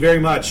Very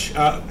much,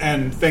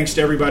 and thanks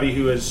to everybody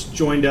who has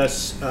joined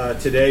us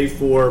today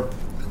for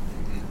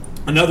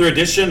another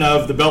edition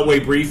of the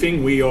Beltway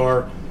Briefing. We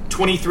are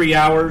 23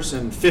 hours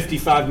and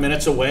 55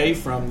 minutes away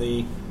from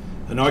the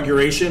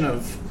inauguration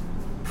of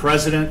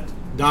President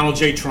Donald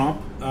J.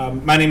 Trump.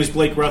 My name is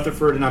Blake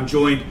Rutherford, and I'm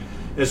joined,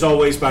 as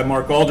always, by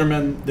Mark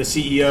Alderman, the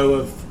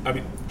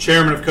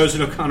Chairman of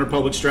Cozen O'Connor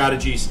Public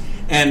Strategies,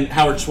 and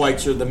Howard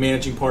Schweitzer, the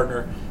Managing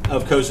Partner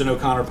of Cozen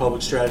O'Connor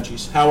Public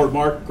Strategies. Howard,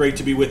 Mark, great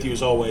to be with you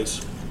as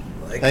always.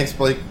 Thanks,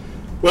 Blake.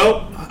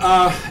 Well,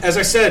 as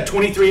I said,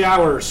 23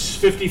 hours,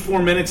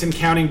 54 minutes and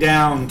counting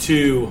down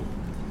to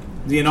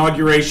the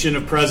inauguration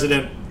of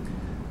President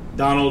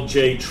Donald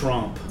J.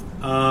 Trump.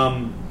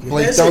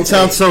 Blake, don't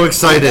sound so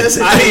excited.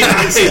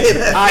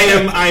 I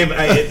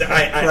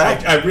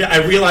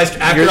realized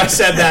after I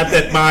said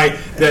that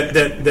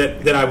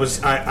I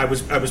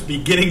was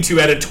beginning to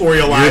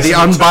editorialize. You're the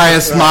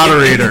unbiased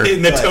moderator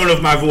in the tone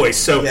of my voice.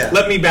 So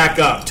let me back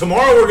up.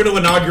 Tomorrow we're going to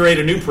inaugurate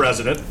a new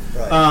president.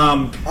 Right.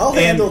 I'll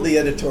handle the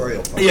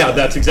editorial part. Yeah,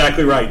 that's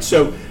exactly right.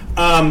 So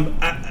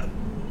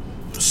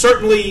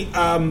certainly,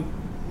 I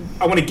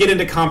want to get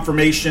into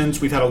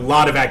confirmations. We've had a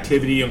lot of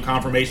activity on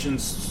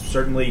confirmations.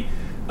 Certainly.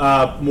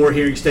 More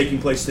hearings taking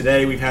place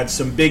today. We've had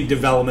some big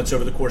developments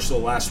over the course of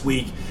the last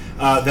week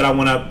that I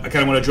kind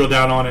of want to drill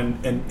down on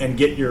and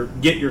get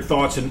your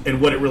thoughts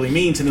and what it really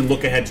means, and then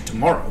look ahead to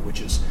tomorrow,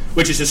 which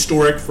is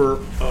historic for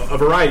a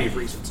variety of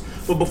reasons.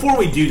 But before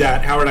we do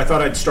that, Howard, I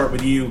thought I'd start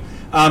with you.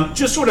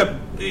 Just sort of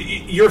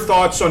your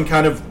thoughts on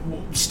kind of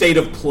state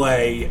of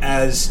play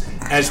as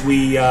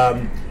we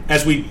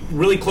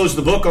really close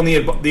the book on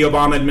the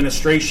Obama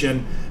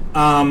administration.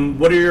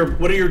 What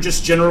are your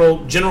just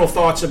general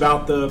thoughts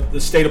about the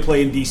state of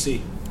play in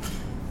D.C.?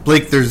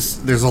 Blake,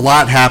 there's a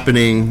lot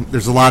happening.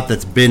 There's a lot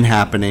that's been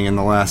happening in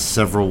the last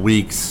several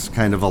weeks,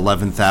 kind of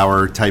 11th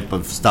hour type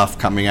of stuff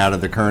coming out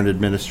of the current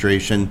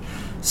administration.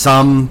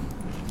 Some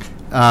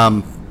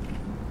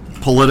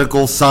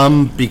political,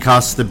 some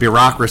because the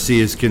bureaucracy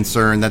is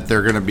concerned that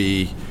they're going to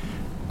be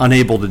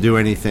unable to do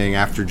anything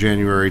after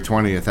January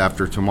 20th,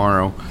 after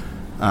tomorrow.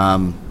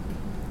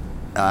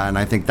 And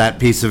I think that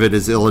piece of it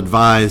is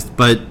ill-advised.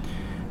 But,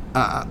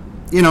 I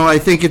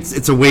think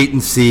it's a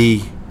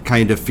wait-and-see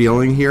kind of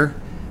feeling here.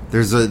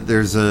 There's a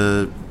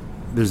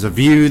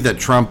view that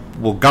Trump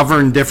will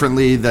govern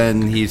differently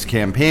than he's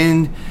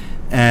campaigned,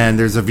 and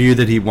there's a view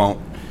that he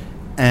won't.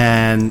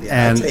 And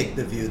I'll take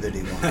the view that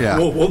he won't. Yeah.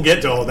 We'll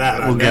get to all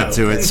that. We'll get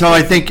to it. So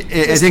I think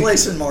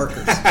placing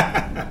markers.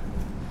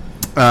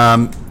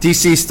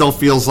 DC still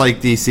feels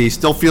like DC,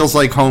 still feels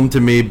like home to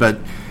me, but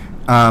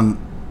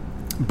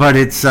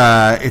it's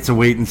a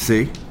wait and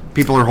see.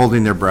 People are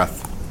holding their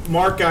breath.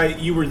 Mark,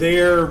 you were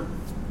there,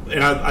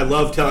 and I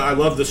love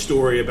the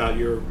story about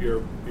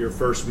your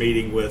first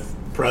meeting with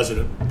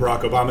President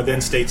Barack Obama,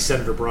 then State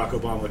Senator Barack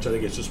Obama, which I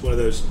think is just one of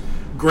those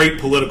great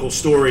political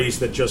stories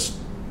that just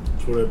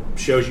sort of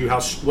shows you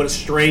what a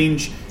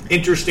strange,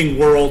 interesting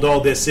world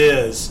all this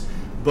is.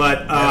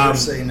 But never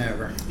say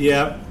never.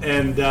 Yeah,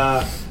 and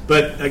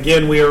but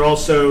again, we are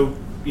also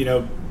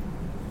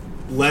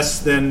less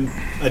than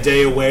a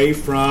day away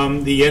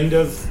from the end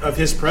of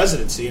his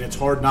presidency, and it's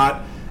hard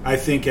not, I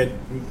think, at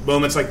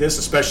moments like this,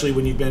 especially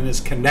when you've been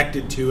as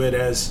connected to it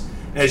as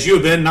you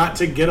have been, not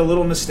to get a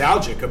little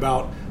nostalgic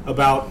about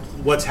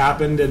what's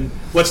happened and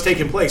what's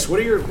taken place. What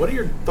are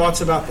your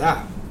thoughts about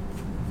that?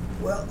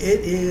 Well,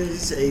 it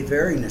is a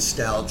very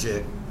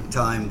nostalgic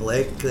time,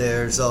 Blake.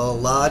 There's a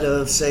lot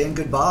of saying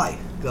goodbye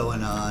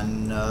going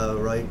on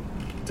right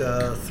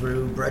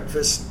through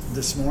breakfast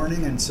this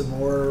morning and some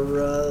more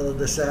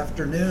this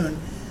afternoon,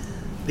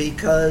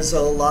 because a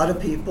lot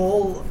of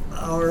people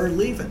are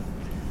leaving.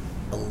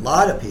 A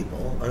lot of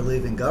people are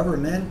leaving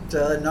government.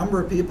 A number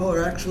of people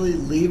are actually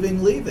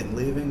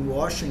leaving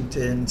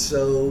Washington.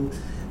 So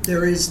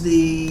there is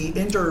the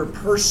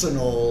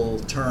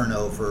interpersonal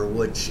turnover,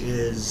 which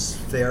is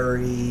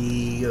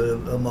very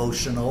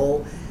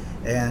emotional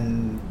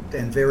and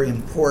very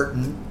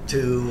important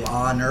to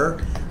honor.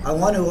 I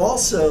want to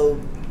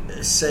also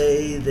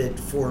say that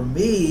for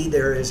me,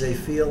 there is a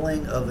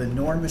feeling of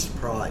enormous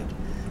pride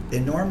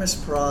in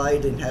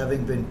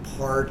having been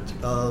part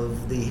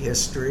of the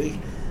history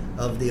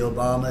of the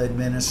Obama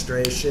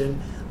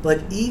administration,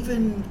 but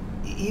even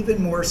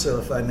more so,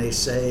 if I may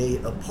say,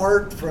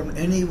 apart from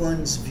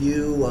anyone's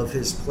view of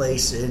his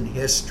place in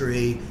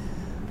history,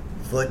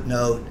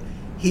 footnote,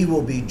 he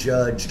will be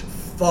judged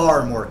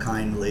far more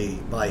kindly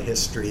by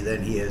history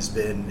than he has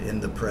been in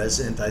the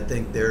present. I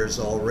think there's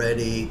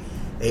already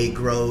a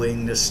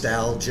growing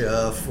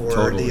nostalgia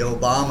for the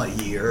Obama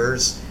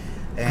years,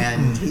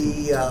 and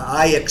he,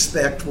 I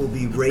expect, will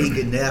be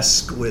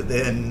Reagan-esque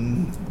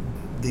within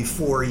the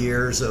 4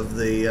 years of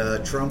the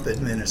Trump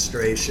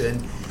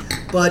administration.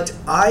 But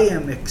I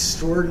am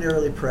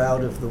extraordinarily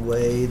proud of the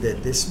way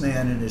that this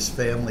man and his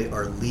family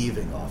are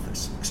leaving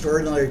office.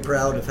 Extraordinarily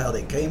proud of how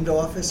they came to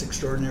office,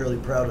 extraordinarily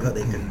proud of how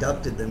they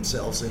conducted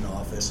themselves in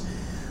office.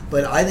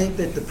 But I think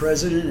that the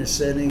president is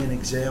setting an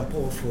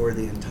example for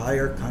the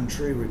entire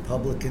country,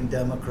 Republican,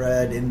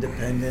 Democrat,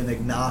 independent,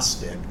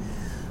 agnostic,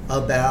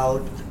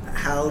 about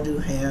how to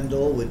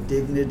handle with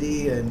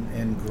dignity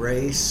and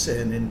grace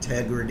and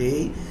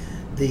integrity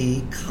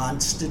the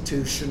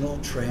constitutional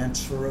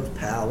transfer of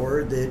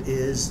power that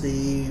is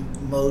the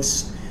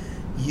most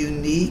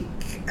unique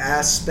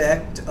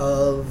aspect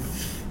of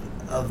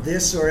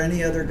this or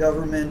any other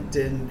government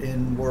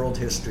in world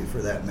history, for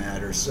that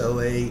matter.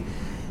 So a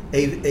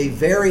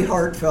very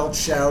heartfelt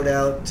shout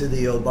out to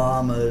the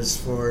Obamas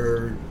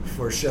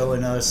for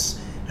showing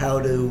us how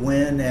to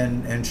win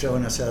and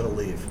showing us how to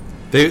leave.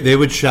 They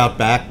would shout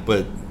back,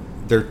 but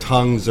their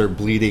tongues are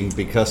bleeding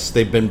because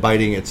they've been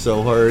biting it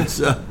so hard.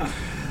 So.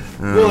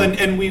 Well,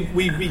 and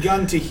we've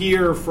begun to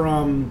hear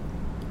from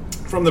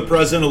the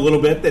president a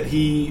little bit that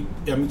he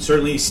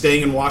certainly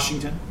staying in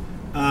Washington,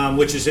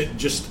 which is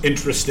just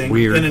interesting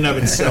Weird. in and of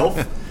itself,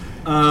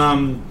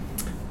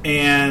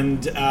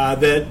 and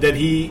that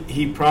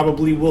he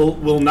probably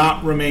will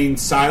not remain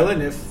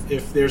silent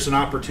if there's an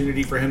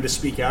opportunity for him to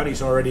speak out.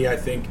 He's already, I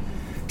think,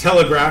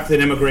 telegraphed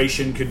that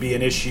immigration could be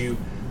an issue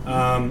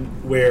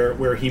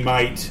where he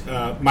might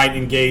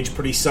engage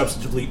pretty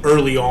substantively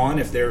early on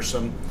if there are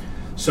some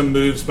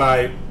moves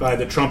by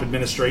the Trump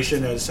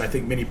administration, as I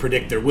think many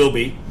predict there will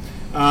be.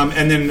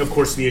 And then, of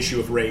course, the issue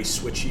of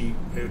race, which he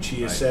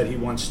has said he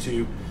wants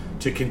to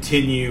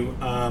continue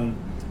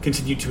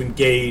to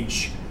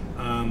engage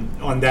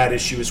on that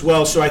issue as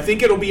well. So I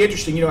think it'll be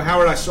interesting.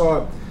 Howard, I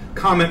saw a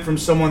comment from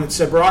someone that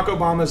said Barack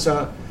Obama's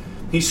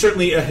he's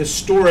certainly a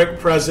historic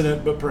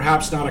president, but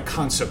perhaps not a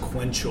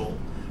consequential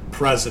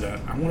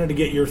president. I wanted to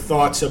get your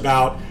thoughts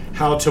about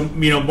how to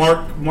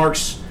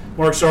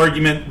Mark's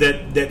argument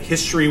that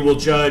history will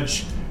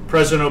judge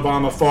President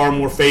Obama far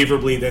more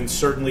favorably than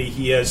certainly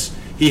he has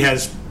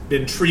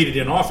been treated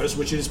in office,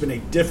 which has been a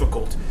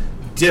difficult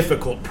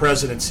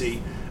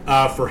presidency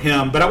for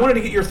him. But I wanted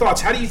to get your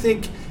thoughts. How do you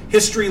think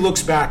history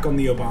looks back on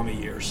the Obama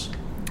years?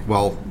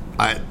 Well,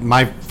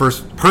 my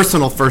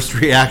personal first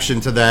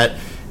reaction to that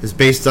is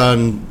based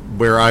on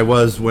where I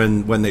was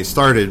when they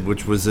started,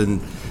 which was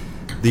in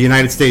the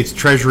United States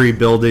Treasury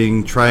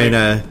building, trying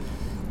to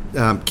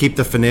keep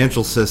the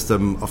financial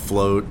system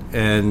afloat,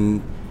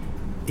 and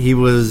he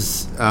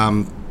was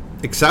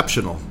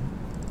exceptional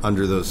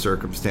under those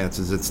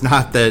circumstances. It's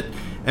not that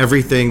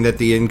everything that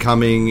the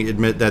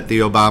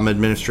Obama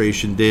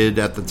administration did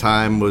at the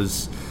time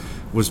was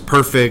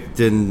perfect,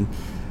 and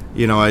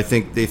I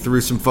think they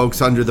threw some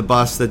folks under the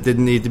bus that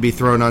didn't need to be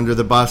thrown under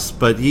the bus,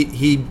 but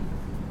he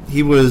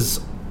was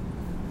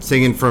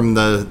singing from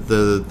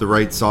the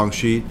right song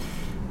sheet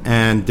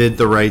and did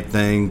the right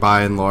thing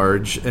by and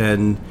large.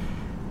 And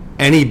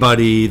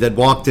anybody that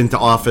walked into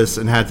office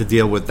and had to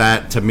deal with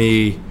that, to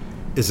me,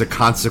 is a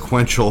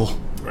consequential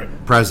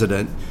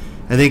president.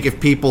 I think if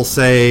people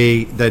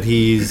say that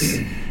he's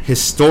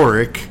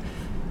historic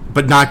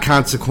but not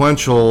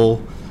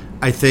consequential,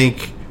 I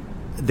think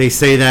they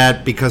say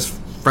that because,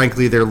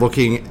 frankly, they're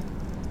looking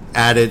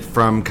at it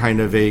from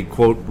kind of a,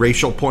 quote,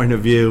 racial point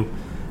of view,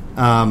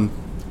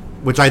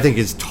 which I think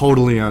is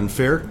totally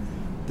unfair.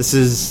 This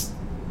is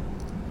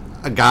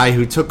a guy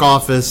who took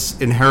office,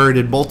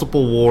 inherited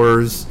multiple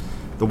wars,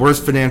 the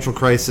worst financial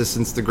crisis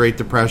since the Great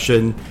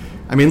Depression.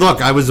 I mean,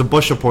 look, I was a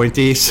Bush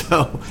appointee,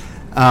 so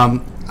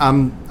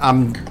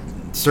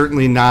I'm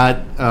certainly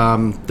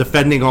not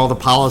defending all the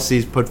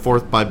policies put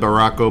forth by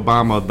Barack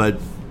Obama, but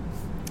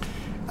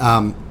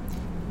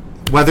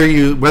whether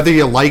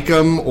you like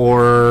him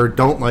or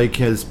don't like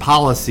his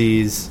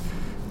policies,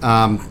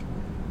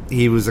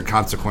 he was a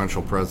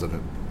consequential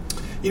president.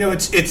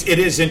 It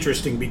is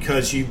interesting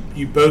because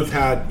you both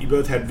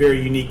had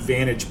very unique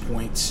vantage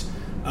points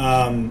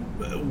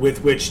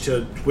with which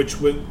to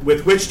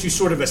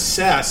sort of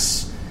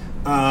assess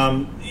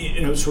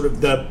sort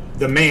of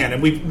the man,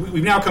 and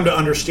we've now come to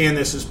understand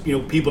this as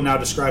people now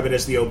describe it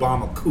as the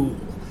Obama cool.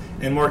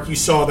 And Mark, you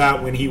saw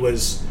that when he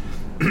was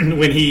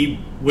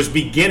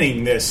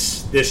beginning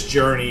this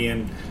journey,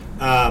 and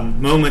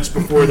moments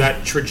before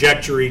that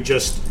trajectory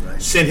just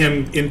sent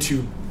him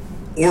into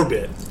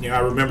orbit. I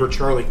remember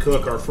Charlie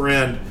Cook, our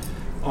friend,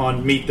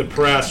 on Meet the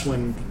Press,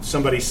 when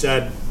somebody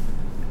said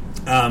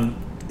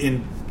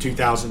in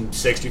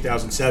 2006,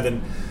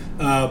 2007,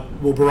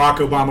 will Barack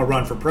Obama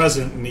run for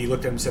president? And he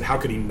looked at him and said, how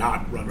could he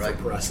not run for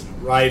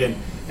president, right? And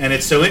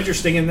it's so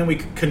interesting, and then we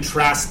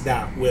contrast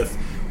that with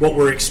what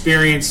we're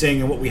experiencing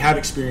and what we have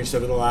experienced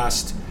over the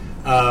last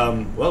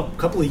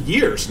couple of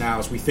years now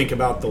as we think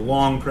about the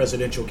long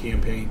presidential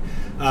campaign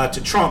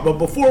to Trump. But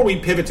before we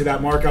pivot to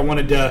that, Mark, I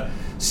wanted to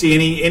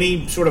see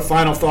any sort of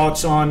final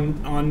thoughts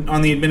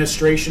on the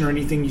administration, or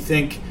anything you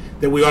think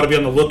that we ought to be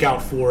on the lookout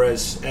for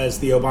as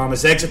the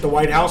Obamas exit the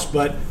White House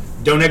but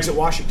don't exit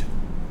Washington.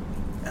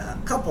 A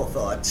couple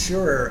thoughts,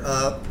 sure.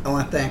 I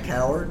want to thank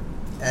Howard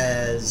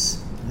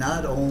as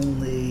not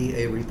only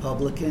a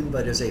Republican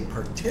but as a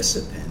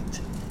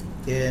participant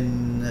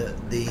in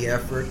the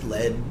effort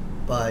led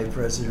by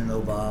President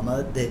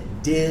Obama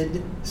that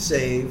did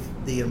save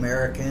the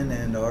American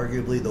and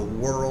arguably the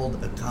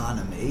world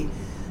economy,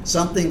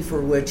 something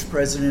for which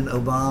President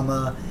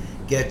Obama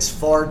gets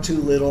far too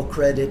little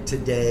credit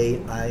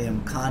today. I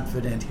am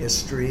confident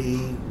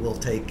history will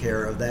take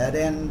care of that,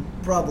 and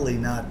probably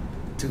not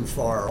too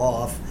far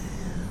off.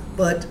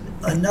 But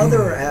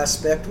another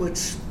aspect,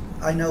 which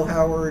I know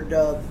Howard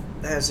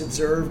has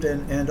observed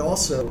and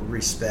also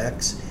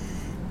respects,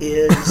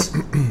 is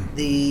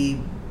the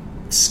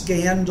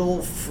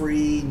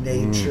scandal-free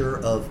nature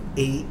of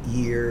 8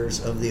 years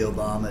of the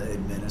Obama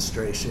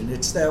administration.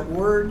 It's that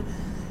word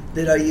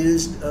that I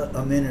used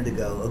a minute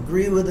ago.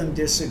 Agree with them,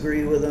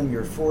 disagree with them,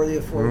 you're for the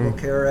Affordable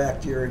Care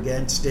Act, you're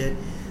against it.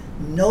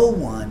 No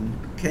one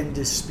can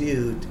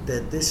dispute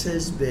that this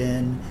has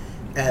been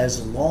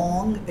as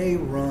long a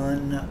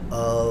run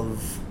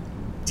of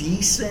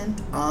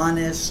decent,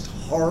 honest,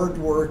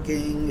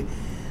 hardworking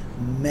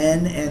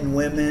men and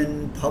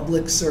women,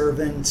 public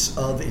servants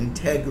of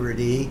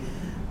integrity,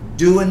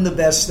 doing the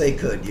best they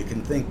could. You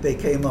can think they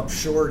came up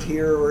short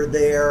here or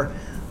there,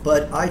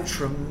 but I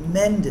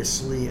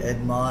tremendously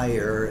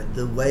admire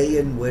the way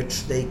in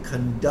which they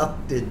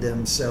conducted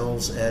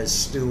themselves as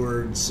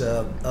stewards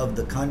of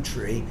the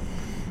country.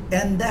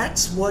 And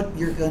that's what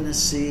you're going to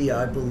see,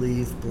 I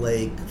believe,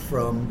 Blake,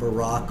 from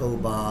Barack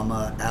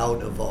Obama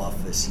out of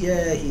office.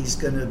 Yeah, he's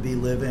going to be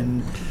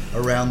living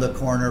around the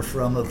corner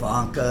from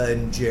Ivanka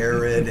and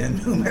Jared and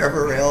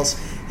whomever else.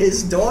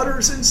 His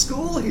daughter's in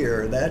school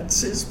here.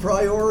 That's his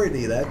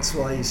priority. That's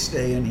why he's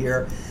staying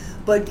here.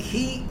 But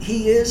he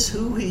is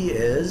who he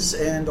is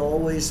and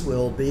always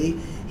will be.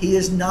 He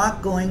is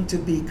not going to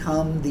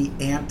become the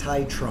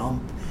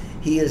anti-Trump.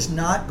 He is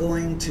not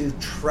going to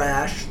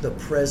trash the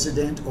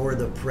president or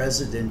the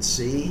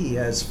presidency. He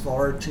has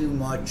far too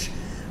much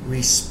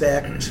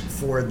respect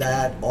for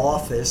that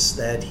office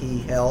that he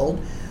held.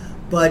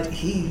 But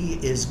he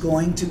is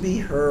going to be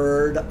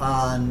heard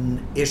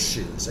on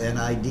issues and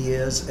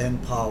ideas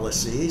and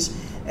policies.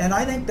 And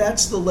I think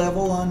that's the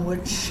level on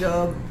which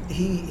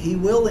he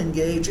will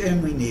engage,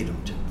 and we need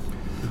him to.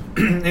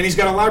 And he's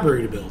got a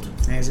library to build.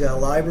 And he's got a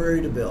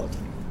library to build.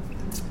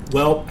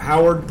 Well,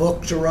 Howard,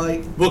 Book to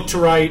write.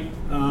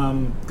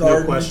 No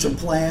Garden question. to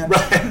plant.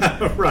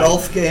 Right.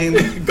 Golf game.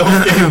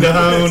 Golf game to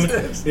hone.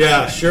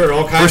 Yeah, sure,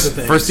 all kinds of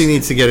things. First, he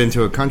needs to get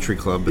into a country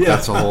club, but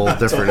that's a whole different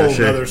that's a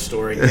issue. whole other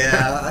story.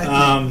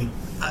 Yeah,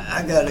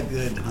 I got a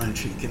good hunch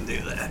he can do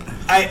that.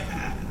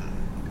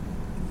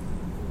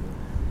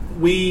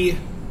 We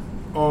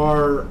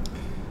are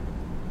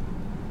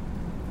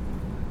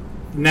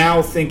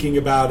now thinking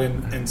about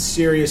and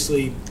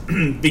seriously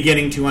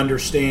beginning to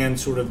understand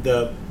sort of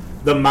the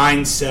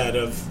mindset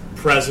of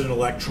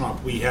President-elect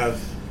Trump. We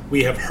have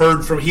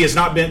heard from.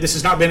 This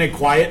has not been a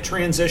quiet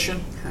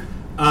transition.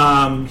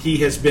 He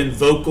has been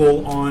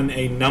vocal on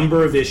a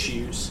number of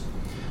issues,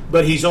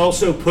 but he's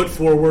also put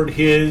forward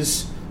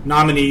his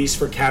nominees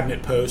for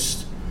cabinet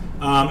posts,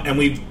 and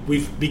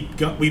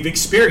we've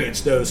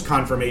experienced those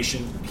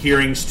confirmation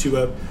hearings to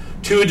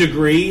a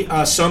degree.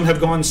 Some have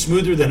gone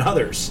smoother than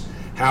others,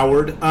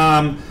 Howard.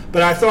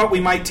 But I thought we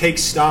might take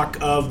stock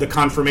of the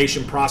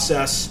confirmation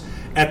process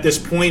at this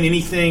point.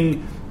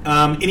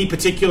 Any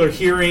particular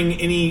hearing,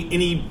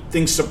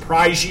 anything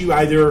surprise you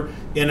either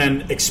in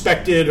an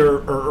expected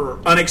or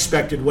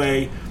unexpected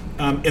way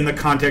in the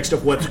context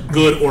of what's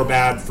good or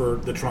bad for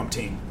the Trump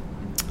team?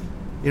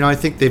 I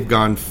think they've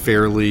gone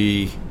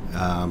fairly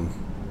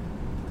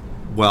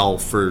well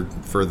for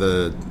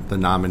the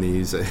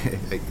nominees.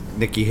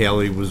 Nikki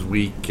Haley was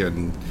weak,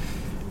 and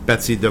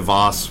Betsy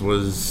DeVos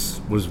was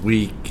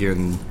weak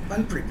and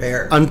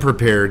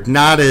unprepared.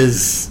 Not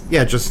as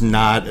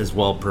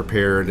well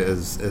prepared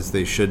as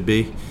they should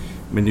be.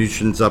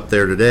 Mnuchin's up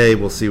there today.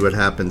 We'll see what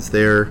happens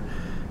there.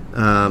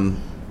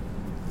 But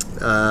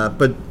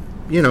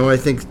I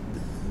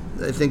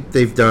think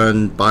they've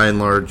done by and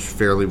large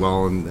fairly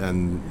well,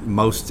 and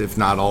most, if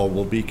not all,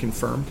 will be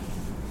confirmed.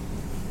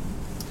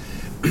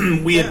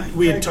 we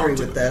had talked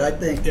with that. I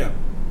think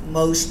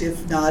most,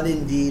 if not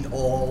indeed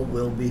all,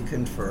 will be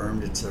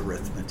confirmed. It's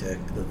arithmetic.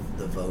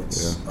 The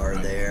votes are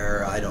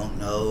there. I don't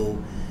know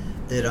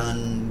that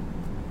on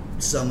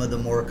some of the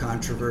more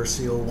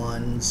controversial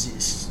ones,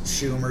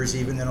 Schumer's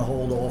even going to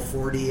hold all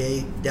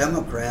 48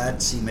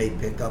 Democrats. He may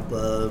pick up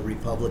a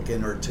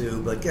Republican or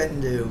two, but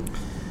getting to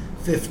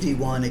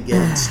 51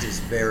 against is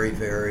very,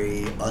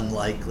 very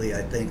unlikely,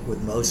 I think,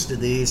 with most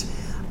of these.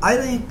 I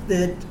think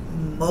that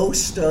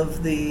most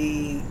of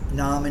the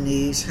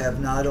nominees have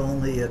not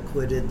only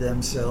acquitted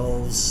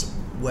themselves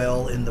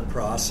well in the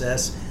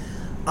process.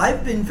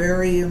 I've been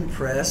very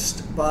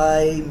impressed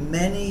by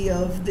many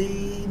of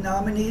the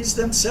nominees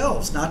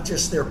themselves, not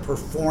just their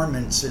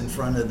performance in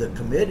front of the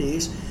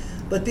committees,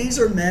 but these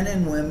are men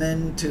and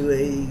women to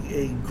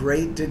a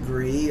great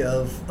degree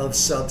of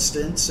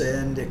substance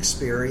and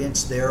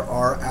experience. There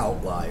are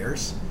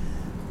outliers.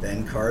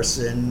 Ben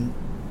Carson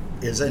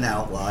is an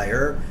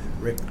outlier.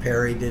 Rick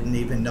Perry didn't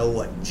even know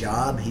what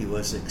job he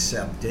was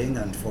accepting.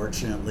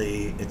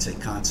 Unfortunately, it's a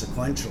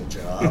consequential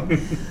job.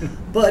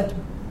 But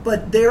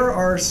there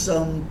are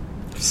some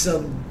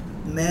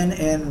men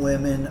and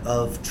women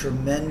of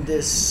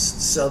tremendous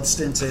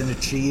substance and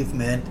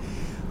achievement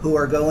who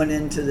are going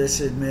into this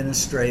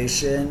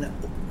administration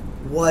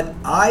What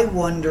I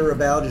wonder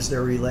about is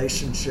their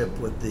relationship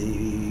with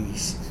the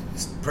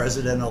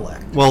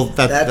president-elect. Well,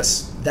 that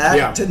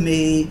yeah. to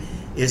me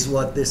is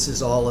what this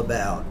is all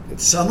about.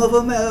 Some of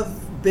them have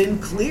been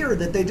clear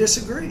that they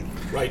disagree.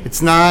 Right.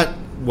 It's not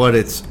what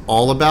it's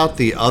all about.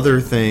 The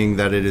other thing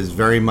that it is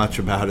very much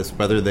about is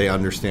whether they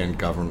understand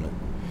government.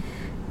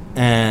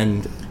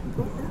 And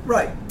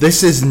right.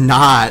 This is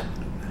not,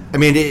 I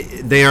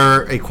mean, they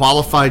are a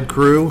qualified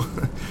crew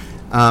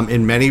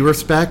in many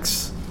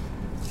respects.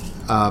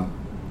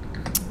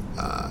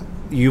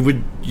 You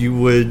would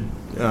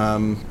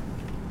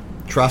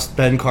trust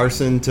Ben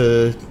Carson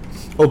to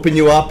open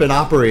you up and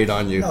operate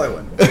on you? No, I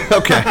wouldn't.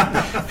 Okay.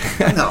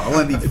 No, I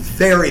want to be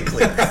very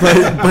clear.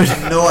 But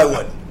no, I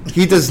wouldn't.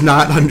 He does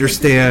not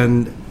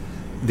understand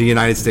the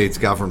United States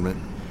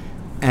government.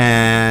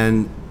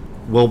 And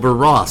Wilbur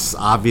Ross,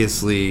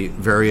 obviously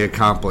very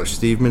accomplished.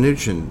 Steve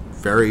Mnuchin,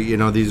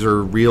 these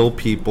are real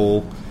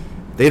people.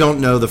 They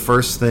don't know the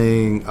first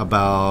thing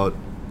about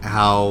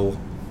how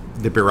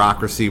the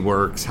bureaucracy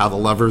works,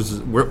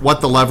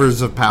 what the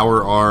levers of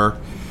power are.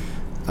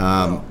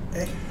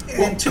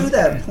 And to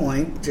that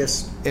point,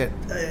 just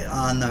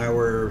on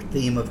our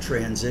theme of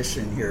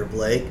transition here,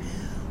 Blake,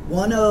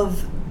 one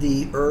of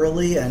the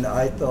early and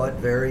I thought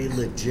very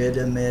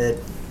legitimate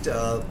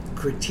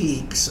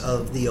critiques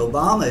of the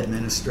Obama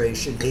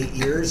administration 8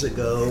 years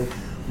ago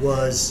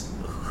was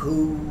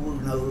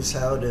who knows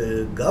how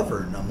to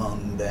govern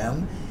among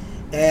them.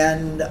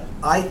 And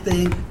I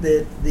think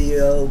that the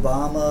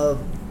Obama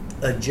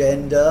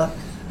agenda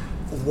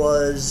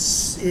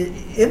was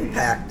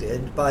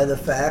impacted by the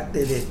fact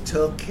that it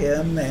took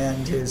him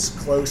and his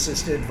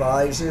closest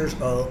advisors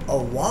a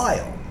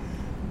while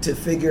to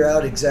figure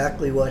out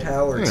exactly what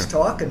Howard's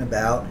talking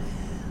about.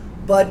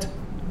 But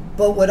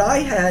what I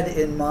had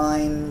in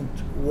mind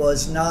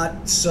was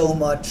not so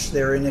much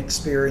their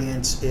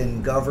inexperience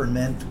in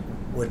government,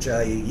 which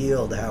I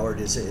yield Howard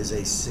is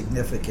a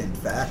significant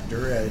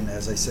factor, and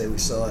as I say, we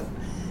saw it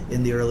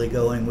in the early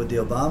going with the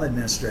Obama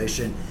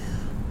administration.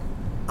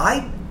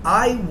 I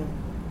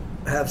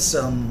have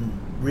some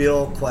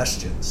real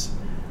questions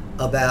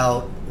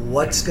about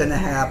what's going to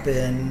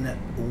happen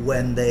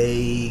when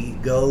they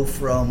go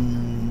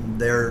from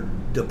their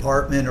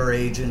department or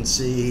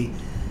agency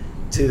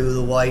to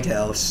the White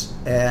House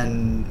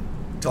and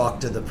talk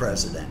to the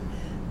president.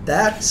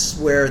 That's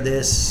where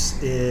this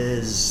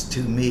is,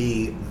 to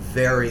me,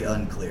 very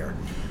unclear.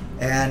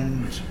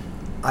 And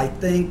I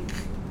think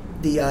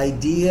the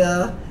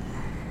idea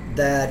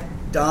that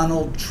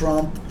Donald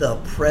Trump, the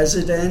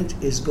president,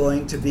 is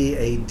going to be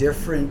a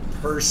different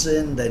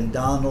person than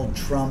Donald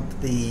Trump,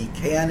 the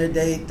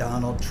candidate,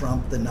 Donald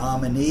Trump, the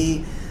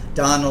nominee,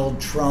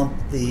 Donald Trump,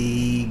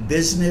 the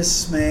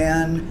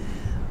businessman,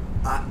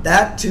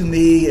 that to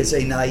me is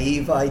a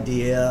naive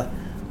idea.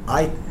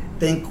 I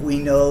think we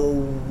know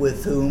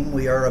with whom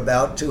we are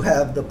about to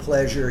have the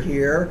pleasure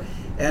here.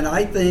 And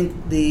I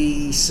think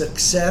the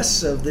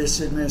success of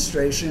this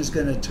administration is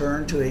going to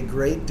turn to a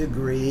great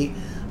degree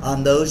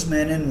on those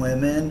men and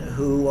women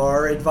who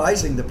are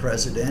advising the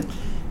president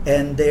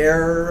and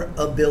their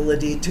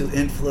ability to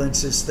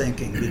influence his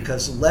thinking.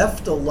 Because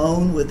left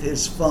alone with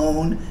his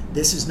phone,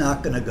 this is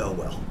not going to go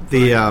well.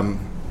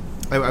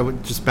 I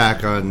would just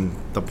back on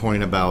the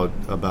point about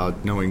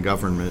knowing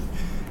government.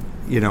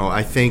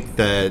 I think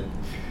that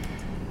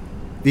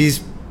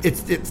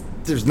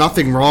there's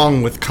nothing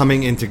wrong with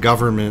coming into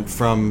government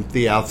from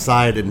the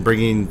outside and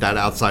bringing that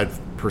outside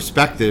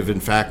perspective. In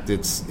fact,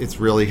 it's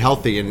really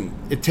healthy, and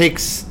it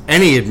takes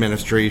any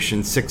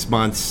administration 6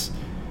 months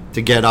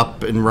to get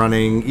up and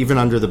running, even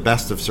under the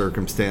best of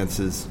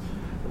circumstances.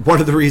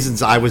 One of the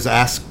reasons I was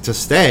asked to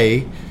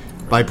stay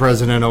by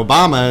President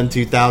Obama in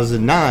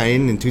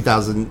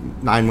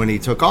 2009 when he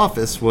took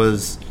office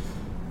was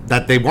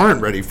that they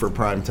weren't ready for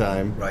prime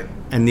time, right,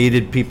 and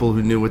needed people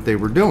who knew what they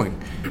were doing.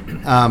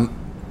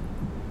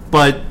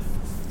 But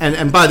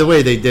by the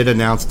way, they did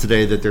announce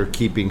today that they're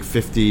keeping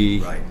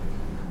 50 right.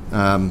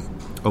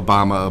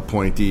 Obama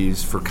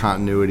appointees for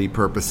continuity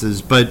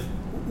purposes, but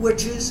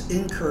which is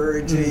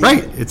encouraging.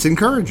 Right, it's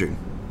encouraging.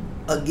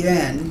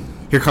 Again,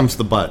 here comes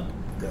the but.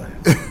 Go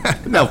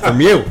ahead. No,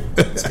 from you.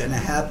 It's going to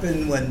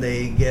happen when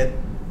they get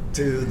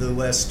to the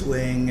West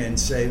Wing and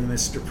say,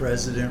 Mr.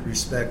 President,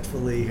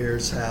 respectfully,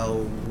 here's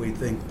how we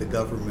think the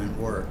government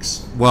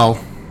works.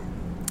 Well,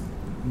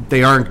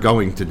 they aren't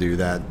going to do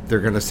that. They're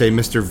going to say,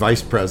 Mr.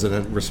 Vice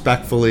President,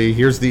 respectfully,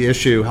 here's the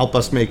issue. Help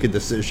us make a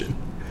decision.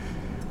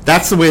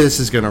 That's the way this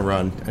is going to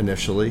run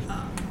initially.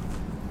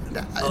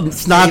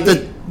 It's not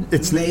maybe,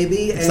 it's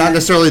maybe it's not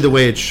necessarily the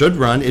way it should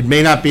run. It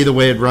may not be the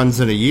way it runs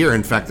in a year.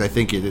 In fact, I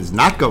think it is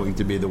not going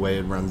to be the way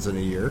it runs in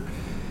a year.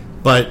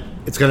 But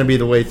it's going to be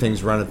the way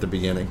things run at the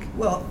beginning.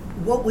 Well,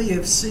 what we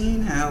have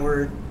seen,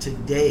 Howard, to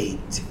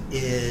date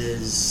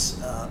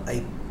is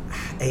a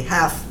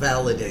half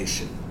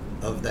validation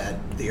of that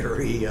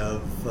theory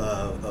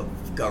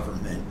of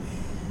government.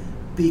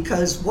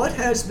 Because what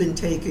has been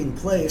taking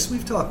place,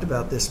 we've talked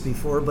about this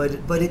before,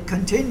 but it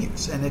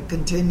continues, and it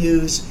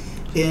continues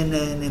in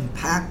an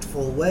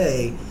impactful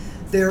way.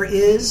 There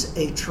is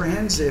a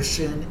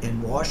transition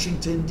in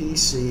Washington,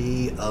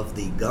 D.C. of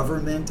the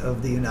government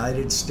of the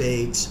United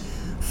States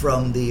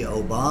from the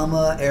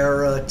Obama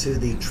era to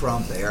the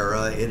Trump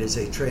era. It is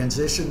a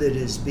transition that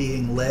is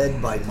being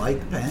led by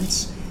Mike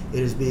Pence. It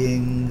is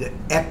being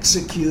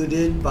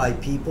executed by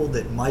people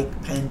that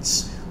Mike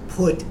Pence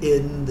put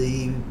in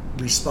the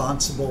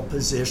responsible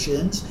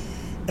positions.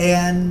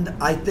 And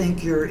I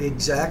think you're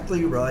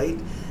exactly right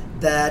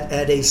that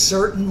at a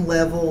certain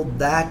level,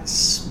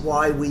 that's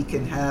why we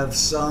can have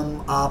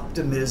some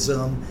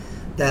optimism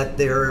that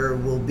there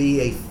will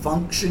be a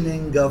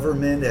functioning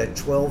government at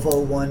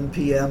 12:01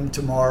 p.m.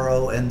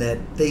 tomorrow and that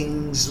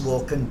things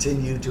will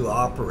continue to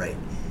operate.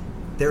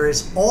 There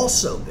has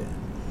also been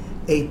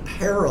a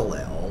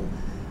parallel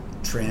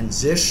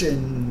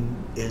transition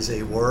is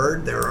a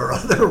word. There are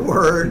other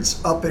words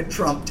up at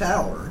Trump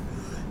Tower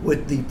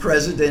with the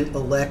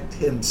president-elect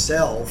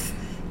himself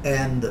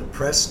and the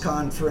press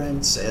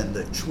conference and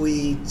the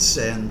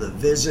tweets and the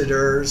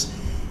visitors,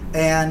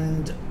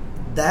 and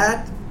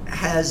that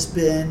has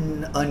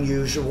been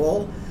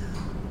unusual.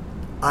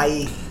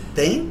 I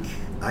think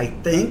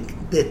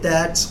that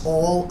that's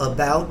all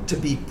about to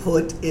be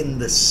put in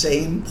the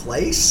same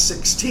place,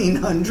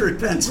 1600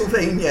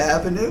 Pennsylvania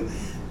Avenue.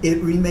 It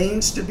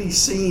remains to be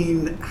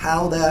seen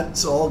how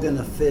that's all going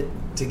to fit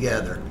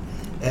together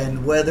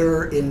and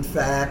whether, in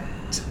fact,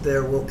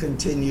 there will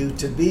continue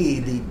to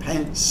be the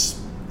Pence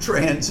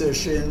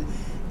transition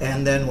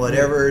and then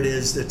whatever it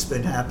is that's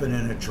been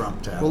happening at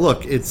Trump Tower. Well,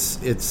 look, it's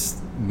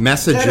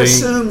messaging. That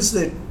assumes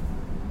that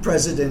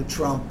President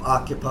Trump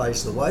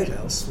occupies the White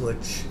House,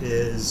 which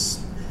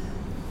is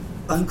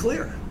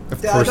unclear.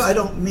 Of course. I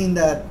don't mean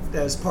that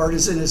as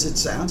partisan as it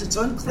sounds. It's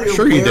unclear.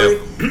 Sure you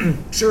do.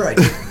 Sure I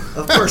do.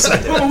 Of course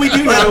I do. Well, we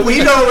do But know. We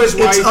know his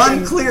wife it's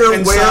unclear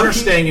and where son are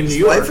staying in New his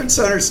York. wife and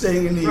son are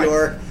staying in New Right.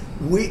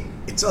 York.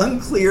 It's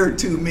unclear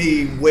to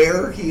me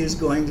where he is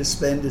going to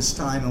spend his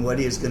time and what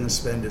he is going to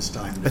spend his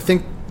time doing. I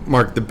think,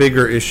 Mark, the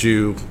bigger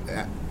issue,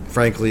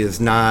 frankly, is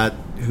not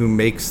who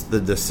makes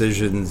the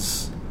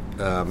decisions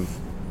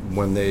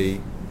when they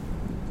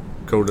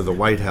go to the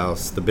White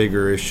House. The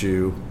bigger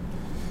issue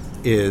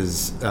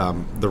is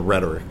the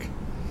rhetoric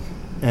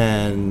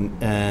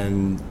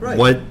and Right.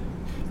 what,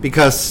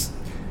 because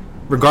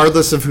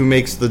regardless of who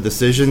makes the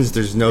decisions,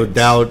 there's no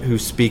doubt who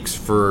speaks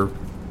for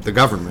the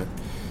government,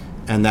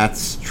 and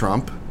that's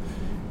Trump.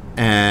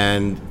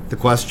 And the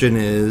question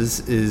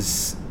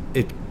is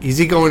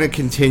he going to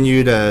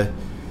continue to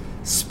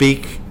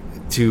speak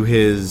to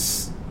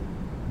his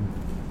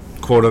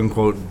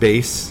quote-unquote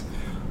base,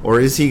 or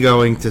is he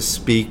going to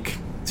speak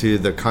to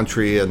the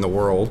country and the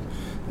world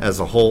as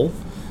a whole?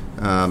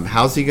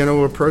 How's he going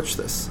to approach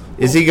this?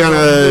 Is he going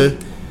to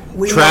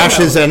We know trash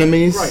how- his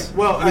enemies? Right.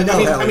 Well, We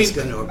know how I he's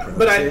mean, going to approach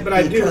but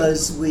I it do.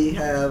 because we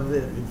have,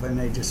 if I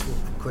may just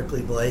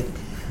quickly, Blake,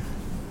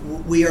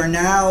 we are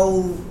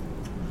now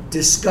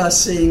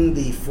discussing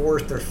the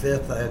fourth or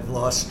fifth, I've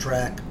lost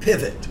track,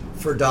 pivot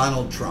for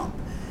Donald Trump.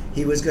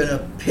 He was going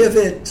to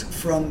pivot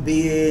from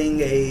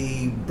being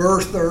a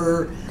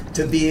birther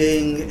to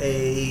being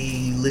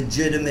a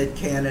legitimate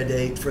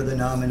candidate for the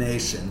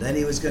nomination. Then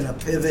he was going to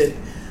pivot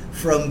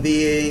from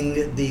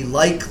being the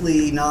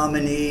likely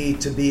nominee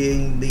to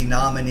being the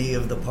nominee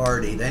of the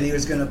party. Then he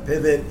was going to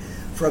pivot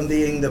from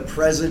being the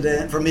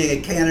president, from being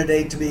a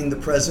candidate to being the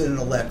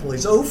president-elect. Well,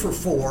 he's 0 for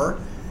 4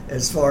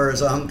 as far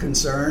as I'm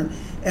concerned,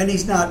 and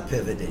he's not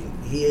pivoting.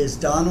 He is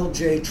Donald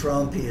J.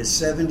 Trump. He is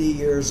 70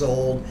 years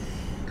old.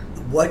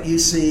 What you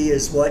see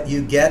is what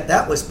you get.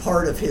 That was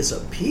part of his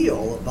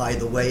appeal, by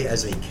the way,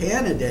 as a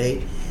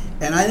candidate.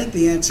 And I think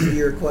the answer to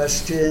your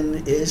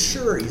question is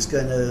sure, he's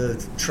going to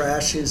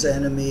trash his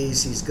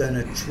enemies, he's going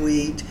to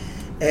tweet,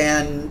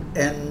 and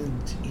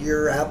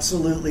you're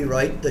absolutely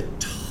right. The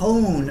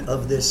tone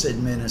of this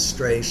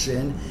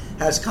administration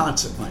has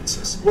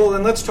consequences. Well,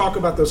 then let's talk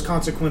about those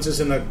consequences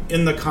in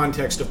the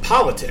context of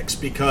politics,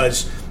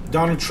 because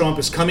Donald Trump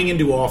is coming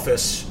into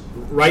office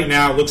right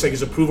now. It looks like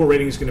his approval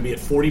rating is going to be at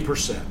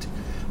 40%.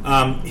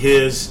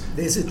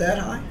 Is it that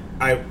high?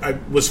 I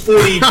was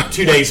 40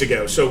 2 days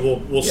ago, so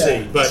we'll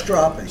see. But it's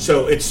dropping.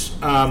 So it's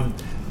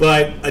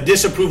but a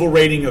disapproval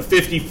rating of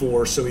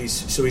 54. So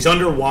he's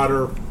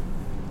underwater.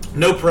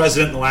 No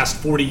president in the last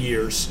 40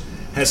 years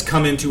has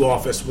come into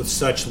office with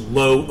such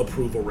low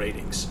approval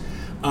ratings.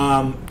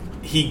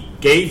 He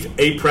gave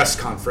a press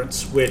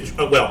conference, which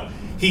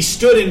he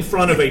stood in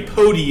front of a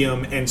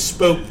podium and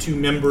spoke to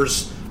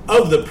members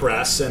of the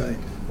press and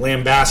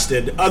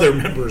lambasted other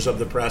members of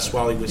the press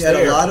while he was there. He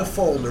had a lot of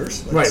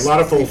folders. Right, a lot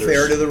of folders. Be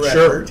fair to the record,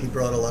 Sure. He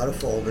brought a lot of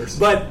folders.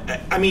 But,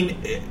 I mean,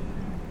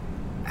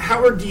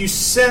 Howard, do you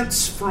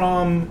sense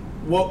from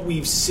what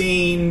we've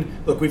seen,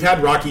 look, we've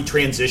had rocky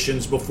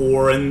transitions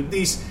before, and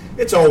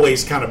it's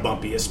always kind of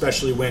bumpy,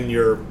 especially when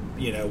you're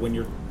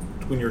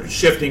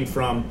shifting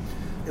from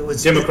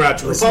Democrat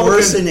to Republican. It was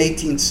worse in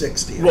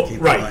 1860. Well,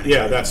 right,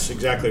 yeah, that's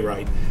exactly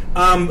right.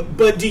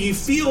 But do you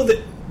feel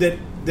that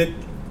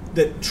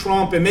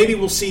Trump, and maybe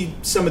we'll see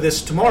some of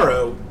this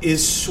tomorrow,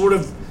 is sort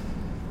of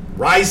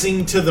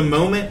rising to the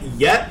moment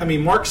yet. I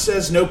mean, Mark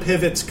says no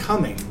pivot's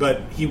coming,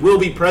 but he will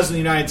be president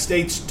of the United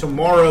States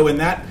tomorrow, and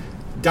that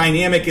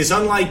dynamic is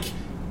unlike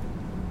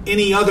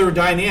any other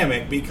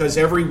dynamic because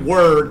every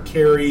word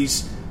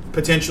carries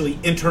potentially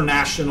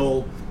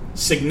international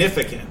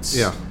significance.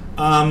 Yeah.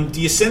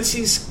 Do you sense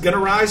he's going to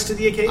rise to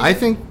the occasion? I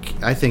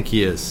think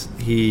he is.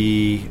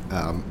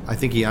 I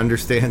think he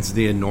understands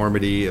the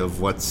enormity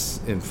of what's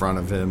in front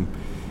of him.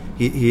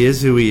 He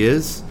is who he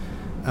is,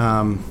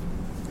 kind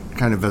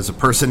of as a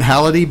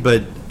personality,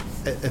 but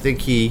I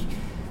think he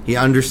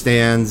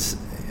understands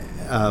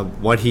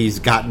what he's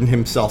gotten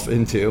himself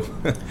into,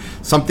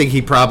 something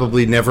he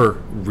probably never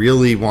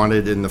really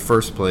wanted in the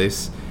first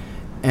place,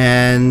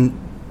 and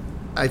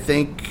I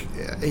think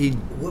he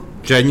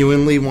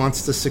genuinely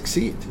wants to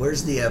succeed.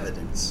 Where's the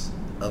evidence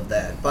of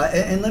that?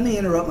 And let me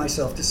interrupt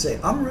myself to say,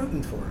 I'm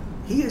rooting for him.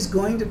 He is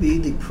going to be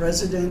the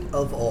president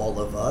of all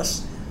of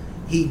us.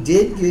 He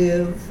did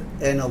give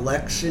an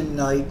election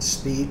night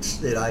speech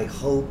that I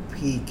hope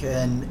he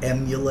can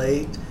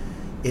emulate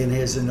in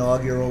his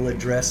inaugural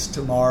address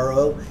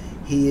tomorrow.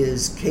 He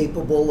is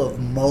capable of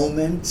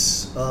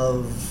moments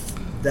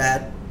of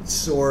that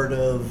sort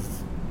of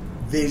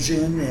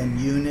vision and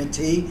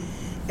unity.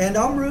 And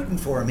I'm rooting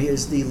for him. He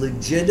is the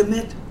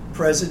legitimate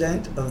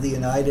president of the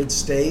United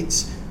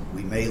States.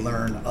 We may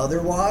learn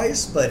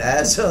otherwise, but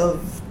as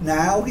of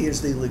now, he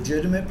is the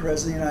legitimate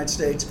president of the United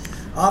States.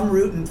 I'm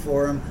rooting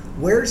for him.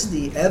 Where's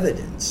the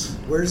evidence?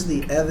 Where's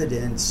the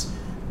evidence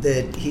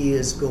that he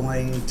is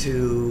going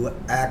to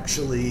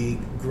actually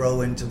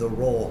grow into the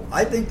role?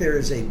 I think there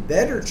is a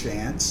better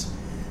chance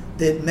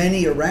that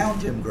many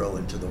around him grow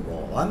into the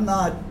role. I'm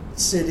not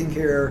sitting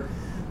here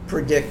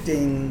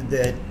predicting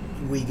that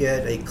we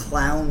get a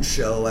clown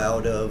show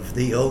out of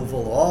the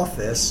Oval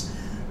Office.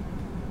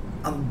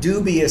 I'm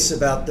dubious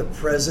about the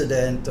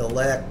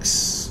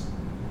president-elect's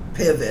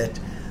pivot,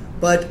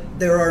 but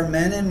there are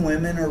men and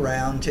women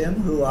around him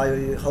who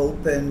I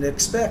hope and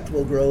expect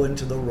will grow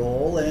into the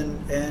role,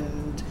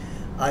 and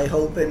I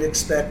hope and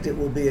expect it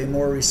will be a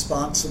more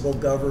responsible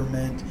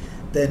government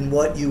than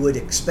what you would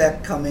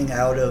expect coming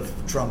out of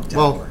Trump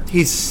Tower. Well,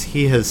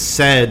 he has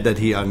said that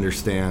he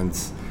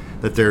understands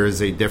that there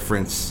is a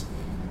difference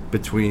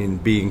between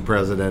being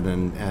president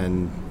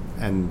and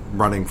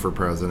running for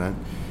president.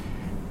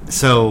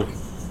 So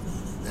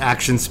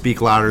actions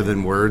speak louder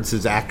than words.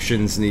 His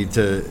actions need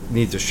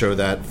to show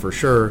that for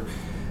sure.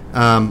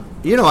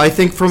 I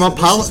think from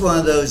this is one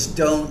of those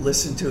don't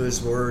listen to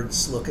his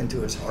words, look into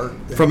his heart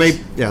things.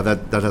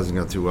 That doesn't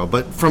go too well.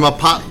 But from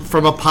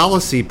a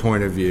policy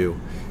point of view,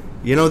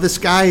 this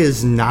guy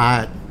is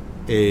not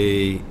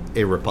a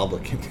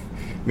Republican.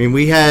 I mean,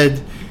 we had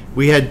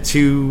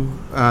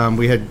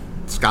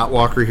Scott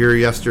Walker here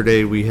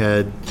yesterday. We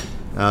had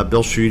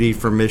Bill Schuette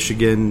from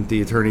Michigan,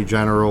 the Attorney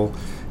General.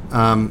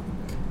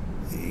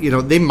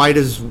 They might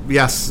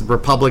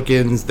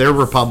Republicans. They're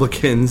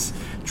Republicans.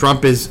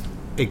 Trump is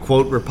a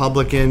quote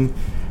Republican.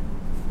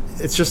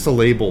 It's just a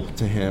label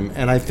to him.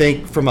 And I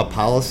think from a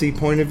policy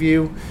point of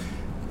view,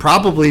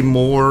 probably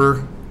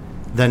more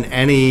than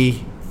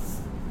any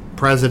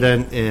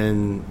president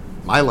in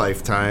my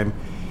lifetime,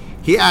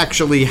 he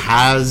actually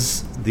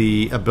has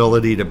the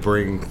ability to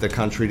bring the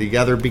country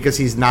together because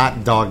he's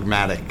not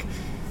dogmatic.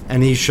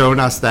 And he's shown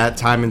us that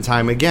time and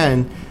time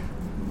again.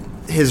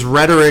 His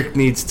rhetoric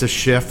needs to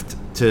shift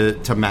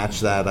to match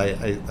that,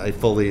 I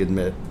fully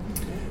admit.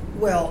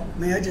 Well,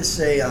 may I just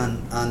say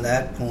on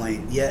that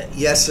point,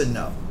 yes and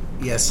no.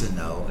 Yes and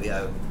no.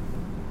 Yeah,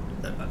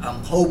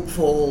 I'm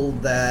hopeful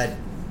that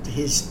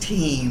his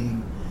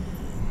team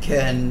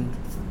can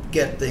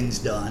get things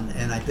done,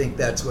 and I think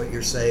that's what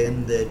you're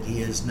saying, that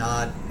he is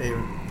not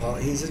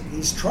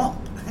he's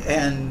Trump,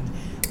 and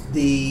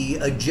the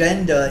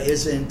agenda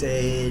isn't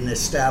an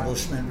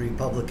establishment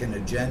Republican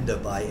agenda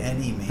by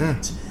any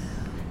means.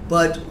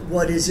 But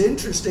what is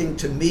interesting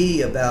to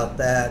me about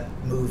that,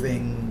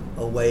 moving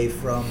away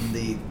from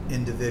the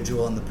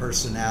individual and the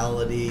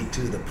personality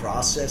to the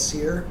process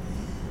here,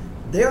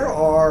 there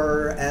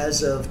are,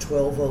 as of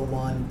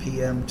 12:01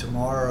 p.m.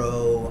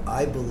 tomorrow,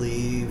 I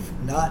believe,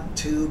 not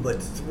 2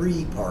 but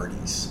 3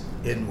 parties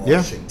in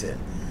Washington.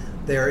 Yeah.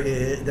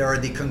 There are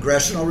the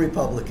congressional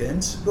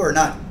Republicans, who are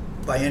not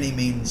by any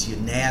means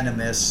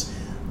unanimous,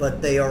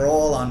 but they are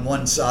all on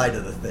one side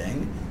of the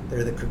thing.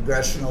 They're the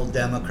congressional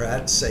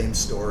Democrats, same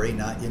story,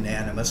 not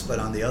unanimous, but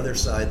on the other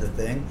side of the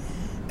thing.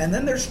 And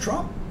then there's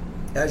Trump,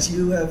 as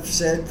you have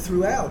said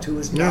throughout, who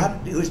is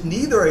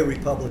neither a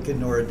Republican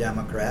nor a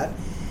Democrat.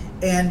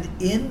 And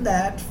in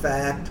that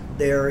fact,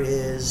 there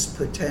is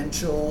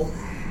potential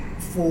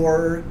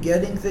for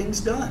getting things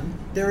done.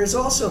 There is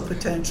also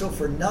potential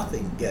for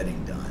nothing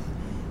getting done.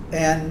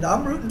 And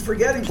I'm rooting for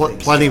getting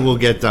things plenty done. Will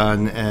get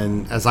done.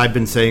 And as I've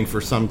been saying for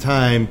some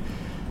time,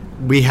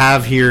 we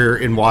have here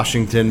in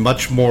Washington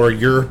much more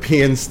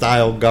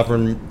European-style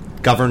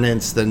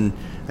governance than,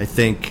 I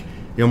think,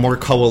 more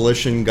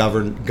coalition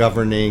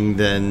governing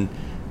than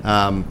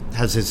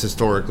has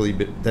historically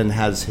been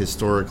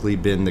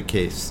the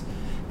case.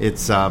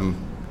 It's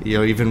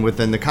even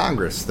within the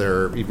Congress,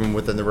 even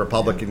within the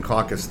Republican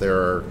caucus, there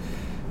are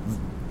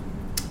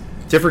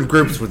different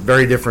groups with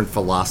very different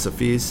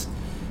philosophies,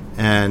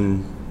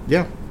 and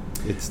yeah,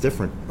 it's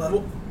different.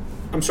 Well,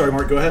 I'm sorry,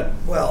 Mark, go ahead.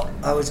 Well,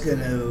 I was going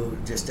to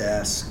just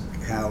ask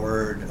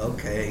Howard,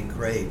 okay,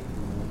 great,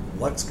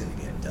 what's going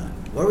to get done?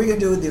 What are we going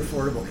to do with the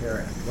Affordable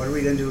Care Act? What are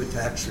we going to do with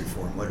tax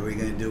reform? What are we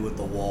going to do with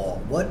the wall?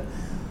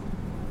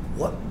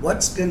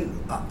 What's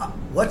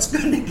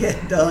going to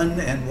get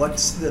done, and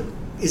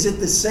is it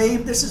the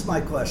same? This is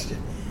my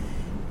question.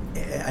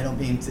 I don't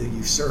mean to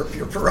usurp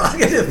your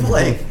prerogative,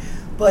 Blake,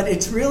 but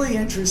it's really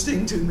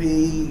interesting to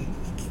me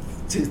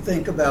to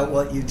think about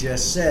what you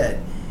just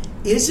said.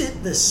 Is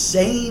it the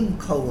same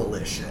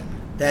coalition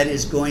that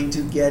is going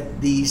to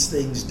get these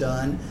things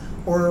done,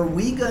 or are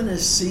we going to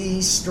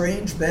see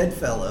strange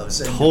bedfellows?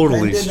 And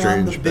totally depending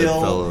on the strange bill,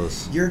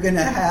 bedfellows. You're going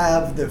to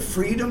have the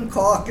Freedom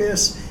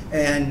Caucus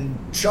and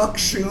Chuck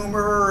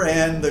Schumer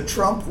and the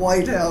Trump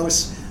White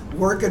House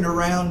working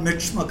around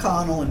Mitch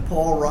McConnell and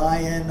Paul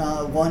Ryan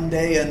one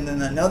day, and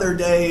then another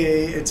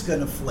day it's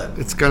going to flip.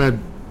 It's going to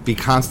be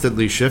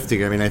constantly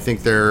shifting. I mean, I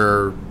think there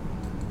are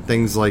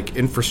things like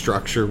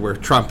infrastructure where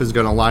Trump is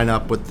going to line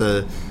up with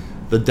the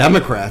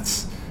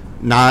Democrats,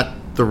 not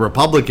the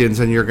Republicans,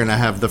 and you're going to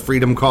have the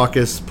Freedom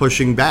Caucus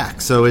pushing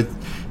back. So I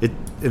think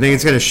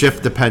it's going to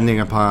shift depending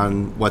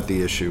upon what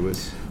the issue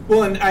is.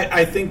 Well, and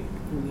I think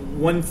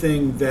one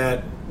thing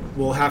that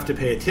we'll have to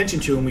pay attention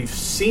to, and we've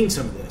seen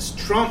some of this,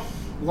 Trump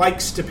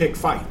likes to pick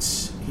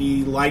fights.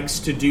 He likes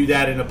to do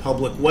that in a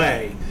public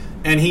way,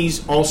 and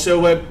he's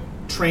also a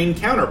trained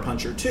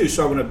counterpuncher too.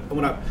 So I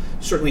want to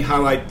certainly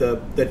highlight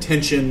the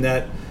tension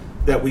that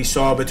we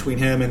saw between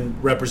him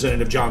and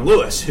Representative John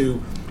Lewis,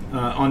 who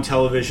on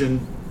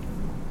television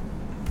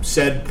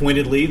said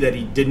pointedly that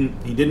he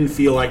didn't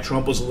feel like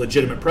Trump was a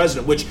legitimate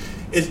president, which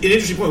is an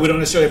interesting point. We don't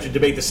necessarily have to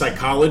debate the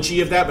psychology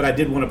of that, but I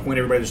did want to point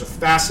everybody, there's a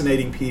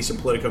fascinating piece in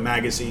Politico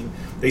magazine.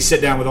 They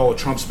sit down with all of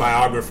Trump's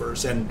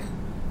biographers and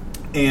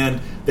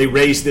they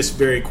raise this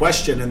very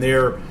question, and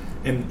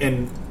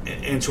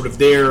and sort of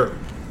their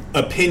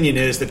opinion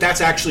is that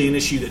that's actually an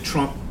issue that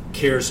Trump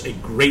cares a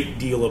great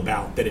deal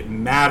about, that it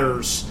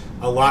matters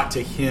a lot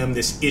to him,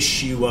 this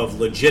issue of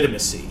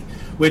legitimacy,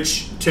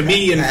 which to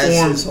me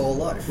informs his whole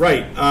life,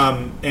 right?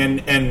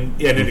 And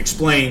it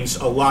explains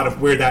a lot of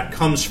where that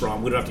comes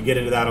from. We don't have to get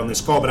into that on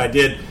this call, but I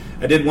did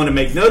want to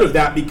make note of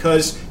that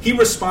because he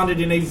responded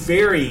in a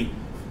very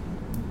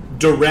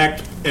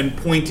direct and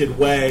pointed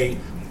way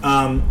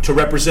to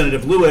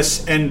Representative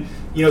Lewis, and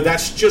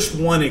that's just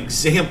one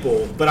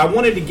example. But I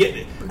wanted to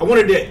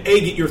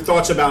get your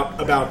thoughts about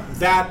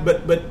that,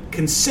 but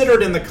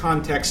considered in the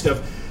context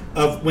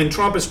of when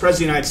Trump is president of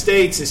the United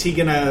States, is he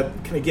going to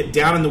kind of get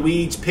down in the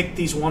weeds, pick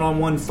these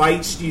one-on-one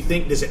fights? Do you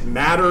think, does it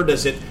matter?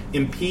 Does it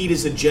impede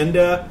his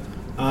agenda?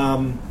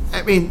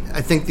 I mean,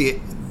 I think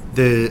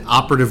the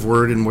operative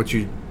word in what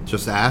you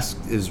just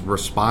asked is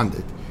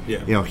responded.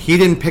 Yeah. He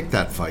didn't pick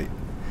that fight.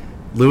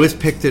 Lewis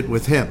picked it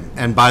with him.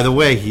 And by the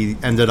way, he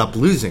ended up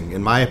losing,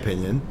 in my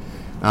opinion,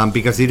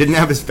 because he didn't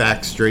have his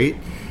facts straight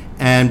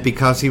and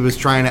because he was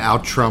trying to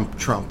out-Trump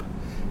Trump.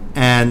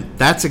 And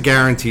that's a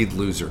guaranteed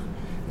loser.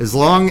 As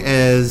long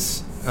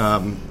as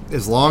Trump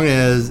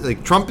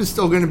is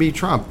still going to be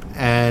Trump,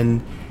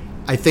 and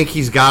I think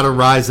he's got to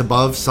rise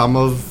above some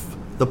of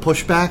the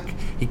pushback.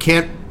 He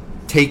can't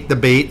take the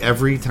bait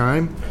every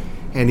time,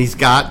 and he's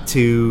got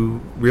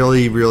to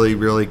really, really,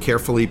 really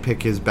carefully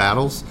pick his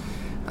battles.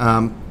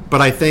 But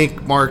I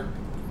think, Mark,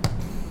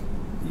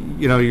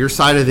 your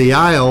side of the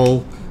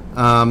aisle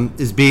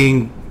is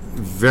being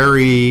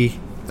very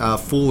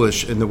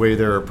foolish in the way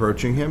they're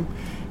approaching him.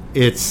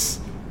 It's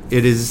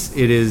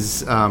a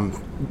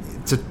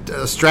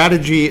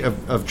strategy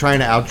of trying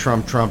to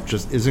out-Trump Trump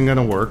just isn't going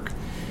to work.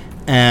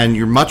 And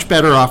you're much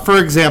better off, for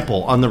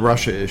example, on the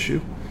Russia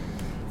issue,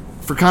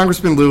 for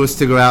Congressman Lewis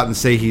to go out and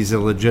say he's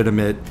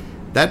illegitimate,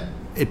 that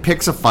it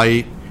picks a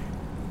fight.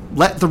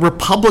 The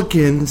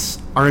Republicans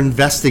are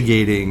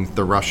investigating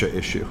the Russia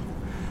issue.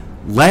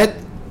 Let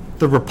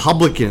the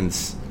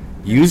Republicans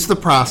use the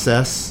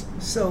process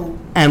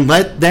and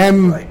let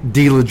them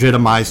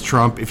delegitimize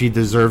Trump if he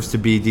deserves to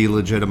be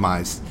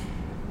delegitimized.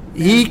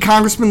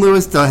 Congressman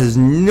Lewis has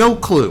no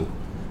clue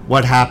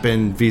what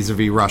happened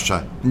vis-a-vis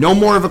Russia. No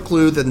more of a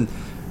clue than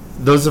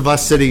those of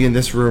us sitting in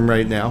this room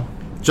right now.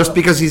 Just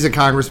because he's a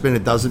congressman,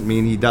 it doesn't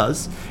mean he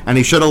does. And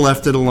he should have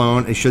left it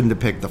alone. He shouldn't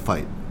have picked the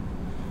fight.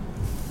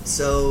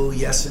 So,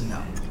 yes and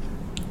no.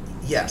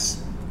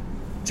 Yes.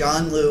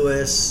 John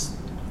Lewis,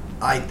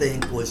 I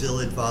think, was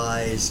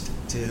ill-advised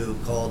to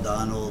call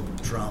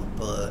Donald Trump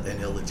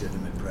an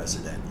illegitimate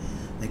president.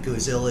 I think it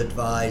was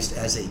ill-advised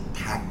as a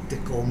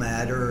tactical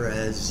matter,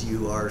 as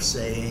you are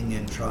saying,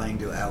 in trying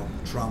to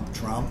out-Trump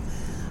Trump.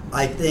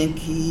 I think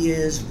he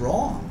is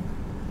wrong,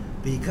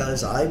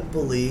 because I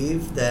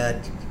believe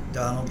that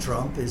Donald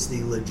Trump is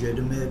the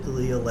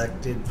legitimately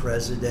elected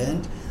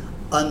president,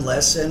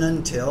 unless and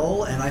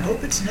until, and I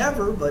hope it's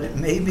never, but it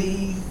may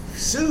be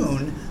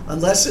soon,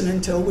 unless and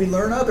until we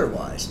learn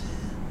otherwise.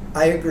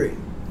 I agree.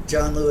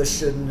 John Lewis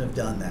shouldn't have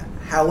done that.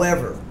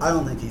 However, I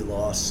don't think he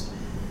lost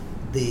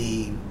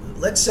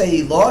let's say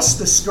he lost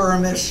the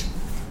skirmish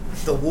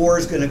the war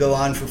is going to go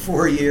on for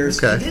 4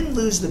 years. Okay. He didn't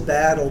lose the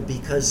battle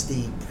because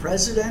the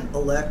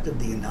president-elect of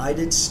the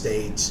United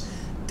States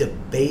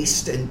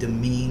debased and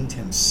demeaned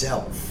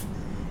himself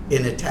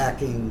in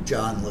attacking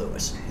John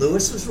Lewis.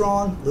 Lewis was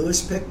wrong.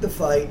 Lewis picked the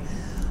fight.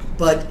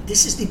 But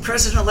this is the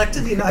president-elect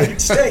of the United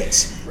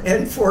States.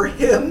 And for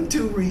him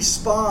to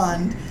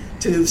respond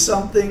to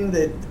something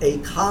that a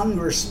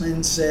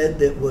congressman said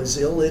that was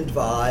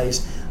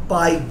ill-advised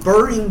by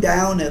burning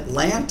down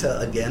Atlanta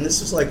again.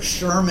 This is like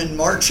Sherman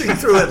marching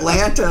through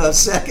Atlanta a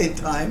second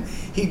time.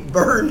 He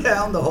burned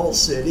down the whole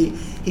city.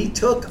 He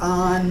took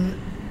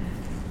on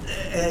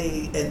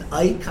an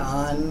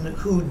icon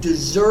who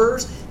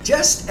deserves,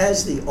 just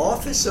as the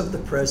office of the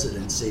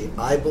presidency,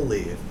 I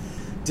believe,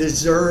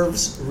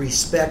 deserves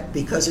respect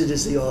because it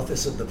is the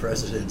office of the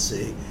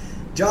presidency.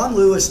 John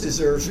Lewis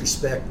deserves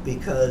respect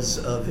because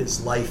of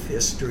his life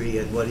history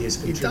and what he has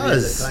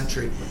contributed to the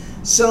country.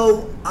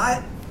 So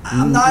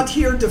I'm not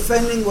here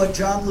defending what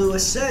John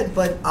Lewis said,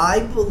 but I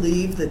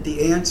believe that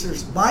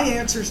my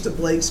answers to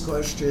Blake's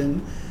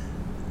questions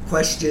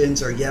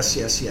are yes,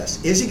 yes,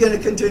 yes. Is he going to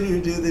continue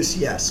to do this?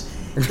 Yes.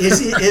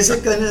 Is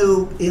it going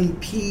to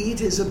impede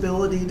his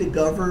ability to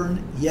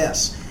govern?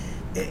 Yes.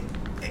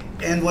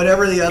 And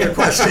whatever the other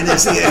question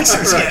is, the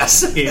answer is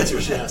yes. The answer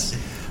is yes.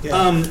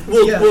 Yeah.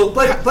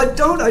 But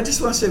don't. I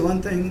just want to say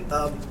one thing.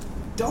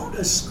 Don't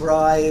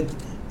ascribe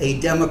a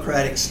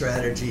democratic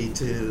strategy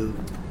to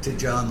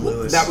John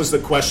Lewis. That was the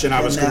question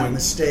I was going. That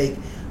mistake.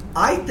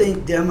 I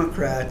think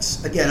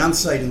Democrats. Again, I'm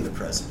citing the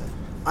president.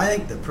 I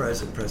think the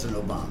President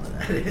Obama.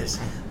 That is.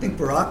 I think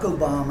Barack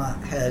Obama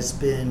has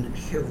been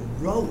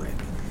heroic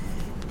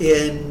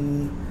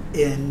in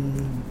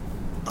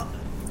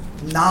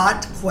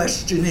not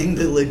questioning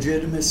the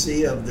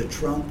legitimacy of the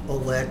Trump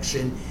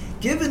election,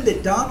 given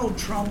that Donald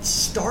Trump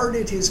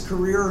started his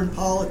career in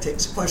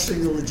politics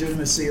questioning the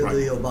legitimacy of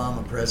the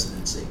Obama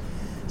presidency.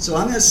 So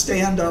I'm going to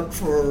stand up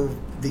for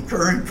the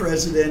current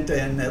president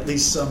and at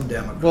least some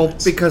Democrats. Well,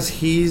 because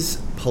he's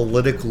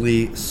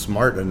politically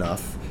smart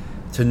enough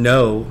to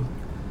know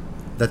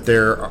that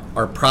there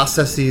are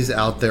processes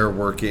out there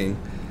working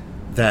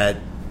that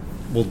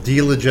will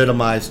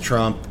delegitimize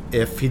Trump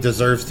if he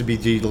deserves to be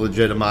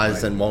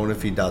delegitimized and won't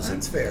if he doesn't.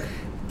 That's fair.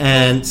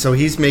 And so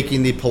he's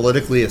making the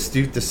politically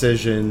astute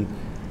decision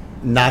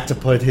not to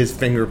put his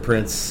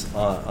fingerprints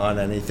on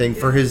anything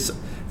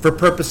for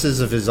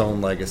purposes of his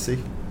own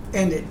legacy.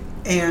 And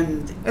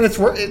it's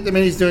I mean,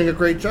 he's doing a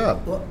great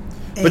job. Well,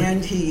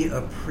 and he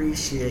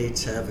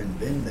appreciates, having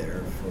been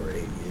there for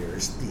 8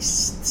 years, the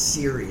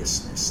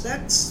seriousness.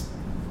 That's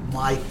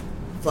my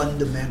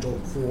fundamental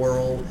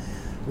quarrel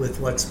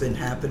with what's been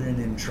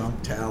happening in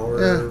Trump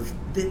Tower.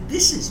 Yeah.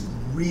 This is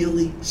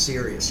really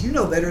serious. You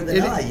know better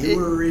than I. You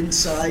were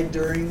inside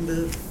during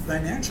the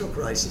financial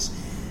crisis.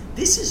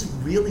 This is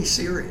really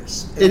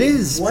serious. It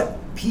is. What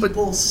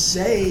people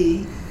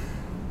say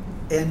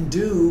and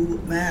do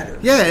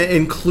matters. Yeah,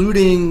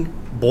 including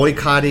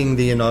boycotting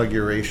the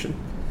inauguration.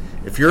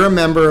 If you're a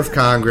member of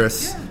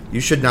Congress, you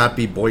should not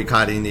be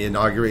boycotting the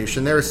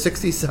inauguration. There are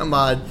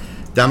 60-some-odd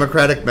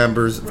Democratic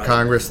members of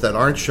Congress that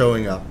aren't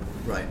showing up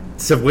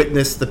to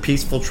witness the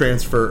peaceful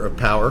transfer of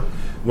power.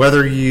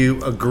 Whether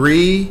you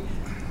agree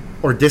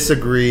or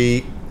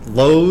disagree,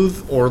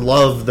 loathe or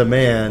love the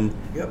man,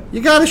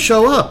 you got to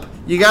show up.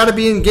 You got to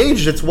be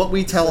engaged. It's what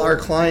we tell our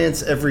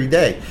clients every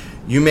day.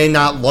 You may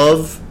not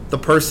love the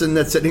person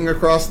that's sitting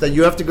across, that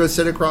you have to go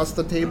sit across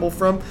the table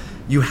from.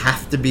 You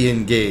have to be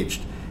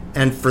engaged.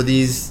 And for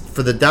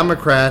the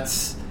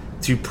Democrats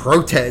to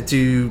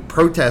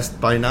protest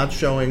by not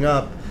showing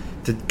up,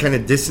 to kind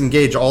of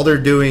disengage, all they're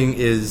doing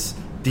is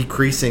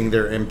decreasing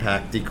their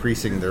impact,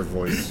 decreasing their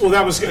voice. Well,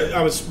 that was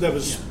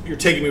you're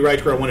taking me right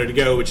to where I wanted to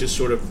go, which is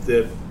sort of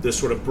the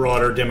sort of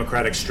broader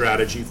Democratic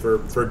strategy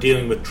for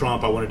dealing with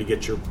Trump. I wanted to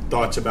get your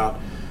thoughts about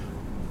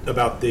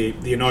the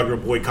inaugural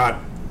boycott.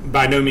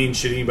 By no means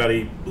should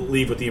anybody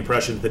leave with the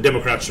impression that the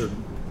Democrats are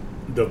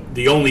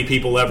the only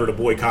people ever to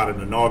boycott an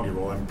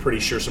inaugural. I'm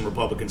pretty sure some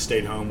Republicans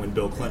stayed home when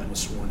Bill Clinton was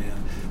sworn in.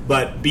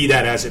 But be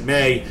that as it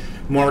may,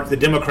 Mark, the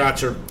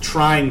Democrats are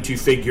trying to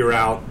figure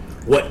out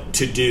what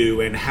to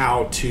do and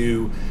how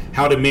to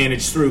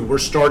manage through. We're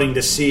starting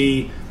to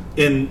see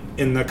in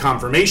the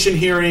confirmation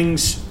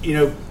hearings,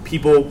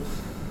 people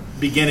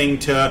beginning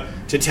to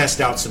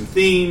test out some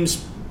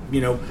themes,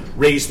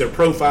 raise their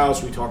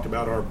profiles. We talked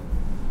about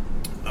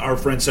our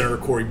friend Senator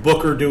Cory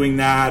Booker doing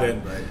that,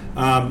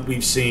 and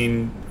we've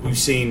seen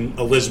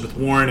Elizabeth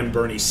Warren and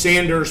Bernie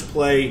Sanders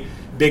play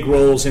big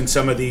roles in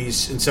some of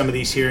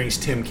these hearings.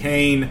 Tim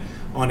Kaine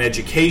on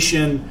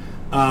education.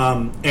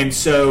 And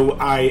so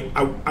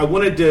I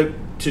wanted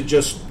to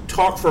just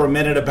talk for a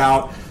minute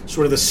about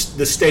sort of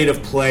the state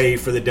of play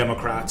for the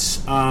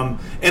Democrats,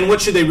 and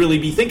what should they really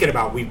be thinking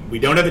about. We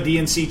don't have a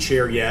DNC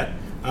chair yet.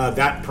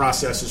 That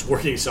process is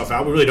working itself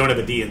out. We really don't have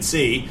a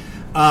DNC.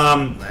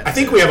 I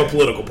think we have a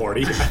political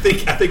party. I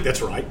think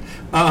that's right.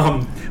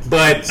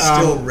 But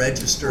still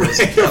register as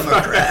a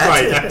Democrat.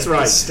 Right, that's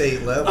right. At the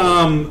state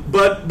level.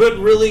 But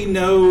really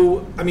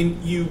no. I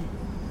mean,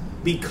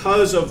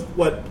 because of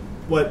what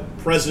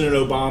President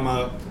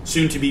Obama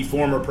soon to be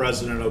former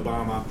President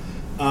Obama,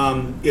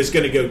 is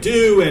going to go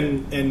do,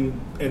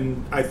 and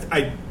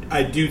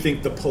I do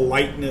think the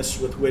politeness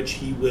with which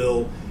he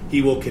will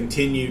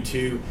continue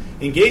to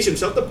engage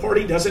himself. The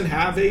party doesn't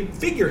have a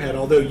figurehead,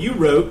 although you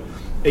wrote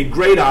a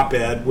great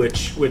op-ed,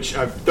 which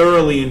I've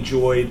thoroughly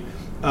enjoyed,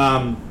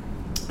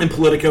 in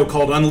Politico,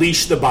 called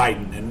 "Unleash the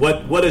Biden," and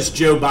what does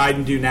Joe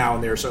Biden do now?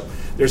 And there's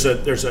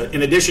a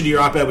in addition to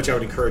your op-ed, which I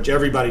would encourage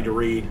everybody to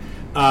read.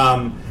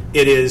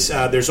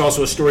 There's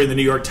also a story in the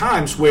New York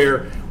Times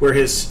where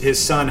his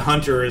son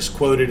Hunter is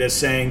quoted as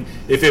saying,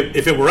 if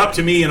it were up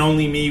to me and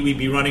only me, we'd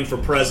be running for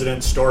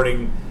president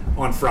starting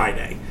on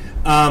Friday.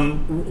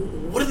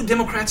 What do the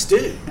Democrats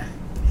do?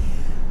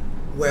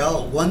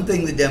 Well, one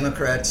thing the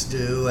Democrats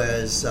do,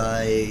 as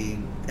I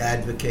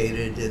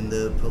advocated in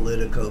the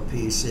Politico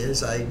piece,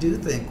 is I do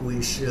think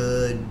we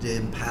should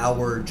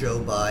empower Joe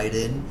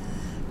Biden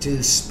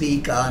to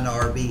speak on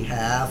our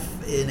behalf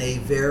in a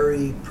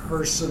very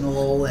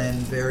personal and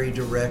very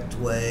direct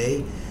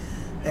way,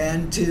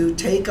 and to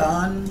take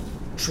on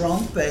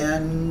Trump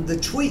and the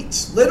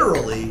tweets,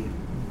 literally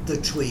the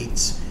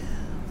tweets,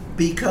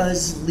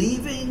 because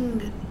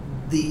leaving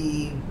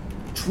the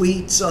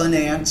tweets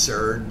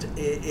unanswered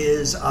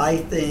is, I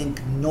think,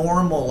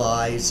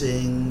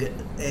 normalizing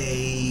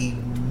a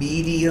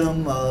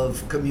medium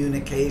of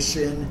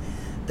communication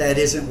that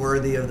isn't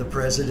worthy of the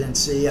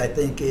presidency. I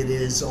think it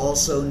is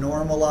also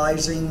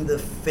normalizing the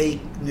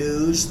fake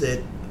news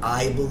that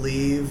I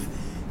believe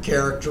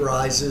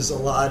characterizes a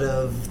lot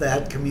of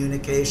that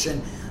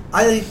communication.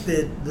 I think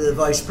that the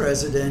vice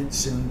president,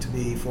 soon to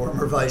be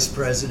former vice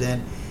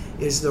president,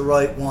 is the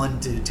right one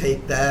to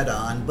take that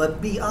on.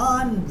 But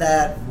beyond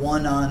that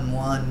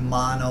one-on-one,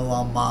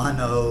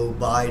 mano-a-mano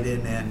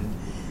Biden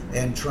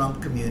and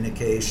Trump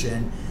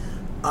communication,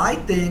 I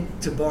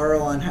think, to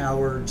borrow on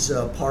Howard's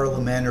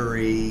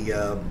parliamentary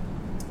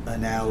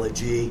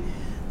analogy,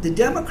 the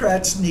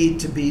Democrats need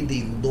to be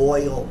the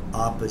loyal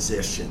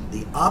opposition.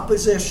 The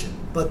opposition,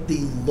 but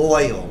the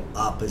loyal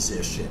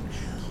opposition.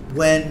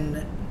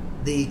 When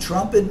the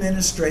Trump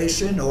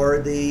administration or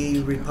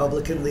the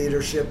Republican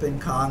leadership in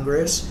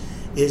Congress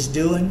is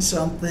doing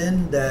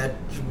something that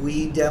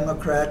we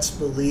Democrats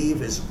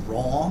believe is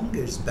wrong,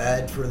 is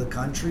bad for the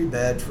country,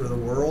 bad for the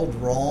world,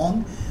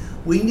 wrong,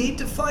 we need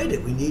to fight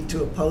it. We need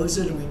to oppose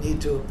it, and we need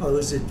to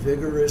oppose it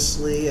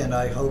vigorously, and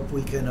I hope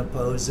we can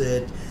oppose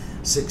it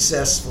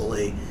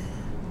successfully.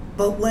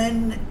 But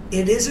when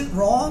it isn't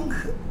wrong,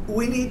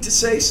 we need to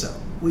say so.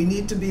 We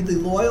need to be the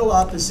loyal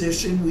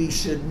opposition. We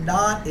should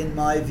not, in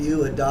my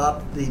view,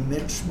 adopt the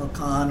Mitch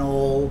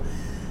McConnell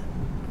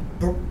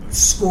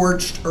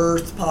scorched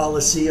earth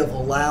policy of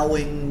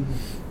allowing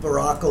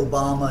Barack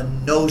Obama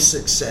no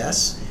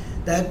success.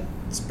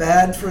 That's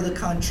bad for the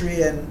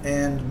country,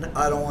 and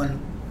I don't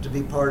want to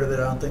be part of it.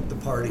 I don't think the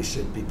party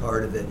should be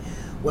part of it.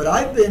 What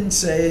I've been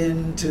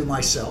saying to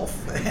myself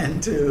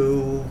and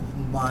to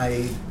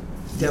my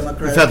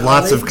Democratic You've had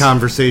lots of colleagues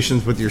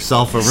conversations with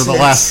yourself over the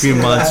last few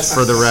months,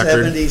 for the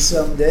record.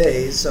 70-some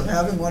days. I'm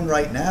having one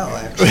right now,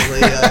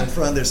 actually, in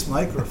front of this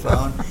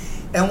microphone.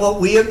 And what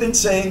we have been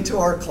saying to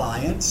our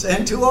clients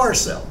and to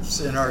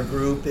ourselves in our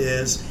group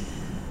is,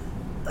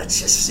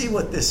 let's just see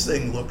what this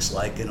thing looks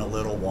like in a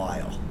little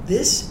while.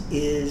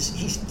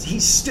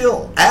 He's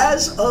still,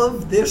 as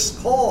of this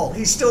call,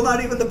 he's still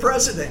not even the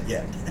president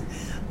yet.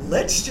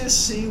 Let's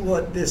just see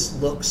what this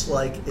looks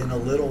like in a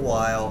little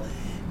while.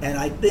 And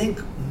I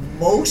think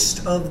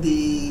most of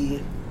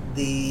the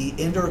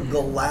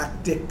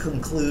intergalactic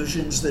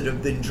conclusions that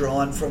have been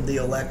drawn from the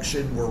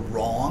election were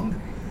wrong.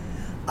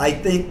 I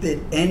think that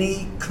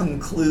any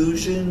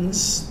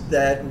conclusions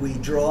that we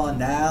draw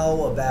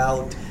now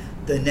about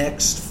the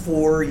next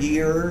 4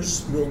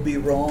 years will be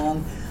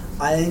wrong.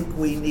 I think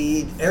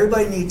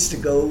everybody needs to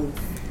go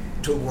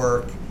to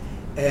work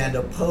and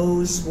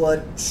oppose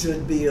what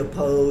should be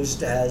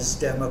opposed as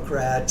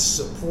Democrats,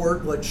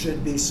 support what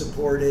should be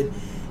supported,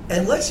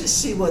 and let's just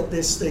see what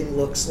this thing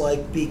looks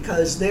like,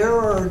 because there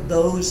are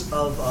those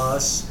of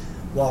us,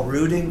 while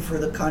rooting for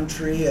the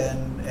country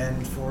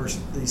and for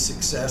the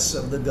success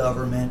of the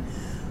government,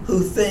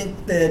 who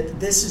think that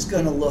this is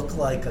going to look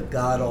like a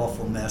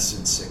god-awful mess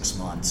in 6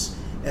 months.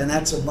 And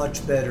that's a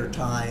much better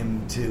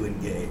time to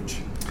engage.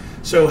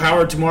 So,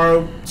 Howard,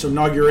 tomorrow, it's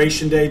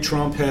Inauguration Day.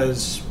 Trump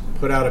has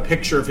put out a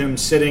picture of him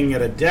sitting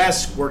at a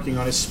desk working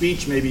on his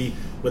speech, maybe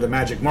with a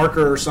magic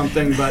marker or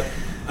something, but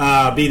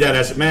be that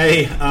as it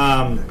may,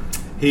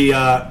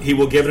 he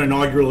will give an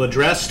inaugural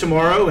address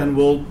tomorrow, and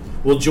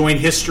we'll join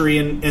history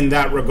in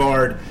that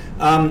regard.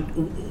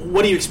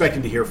 What are you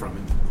expecting to hear from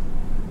him?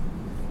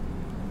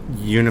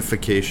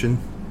 Unification.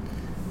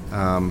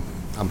 I'm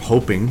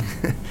hoping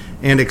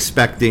and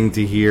expecting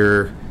to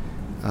hear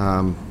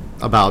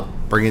about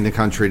bringing the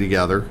country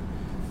together,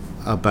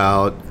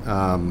 about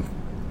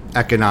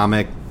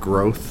economic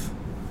growth,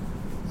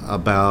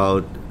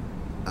 about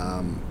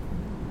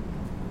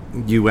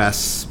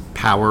U.S.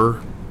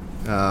 power,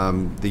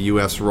 the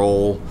U.S.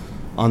 role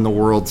on the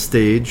world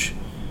stage,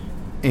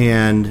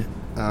 and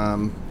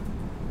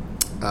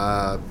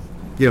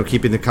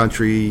keeping the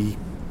country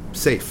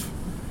safe.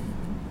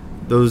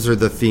 those are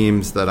the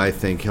themes that I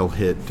think he'll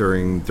hit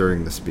during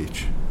the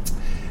speech.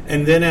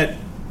 And then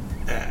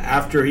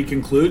after he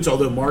concludes,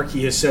 although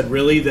Markey has said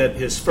really that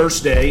his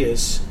first day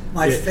is...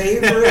 My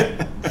favorite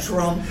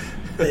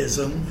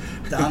Trumpism,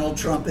 Donald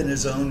Trump in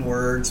his own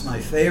words, my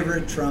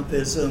favorite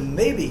Trumpism,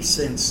 maybe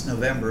since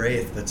November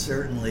 8th, but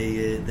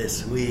certainly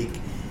this week,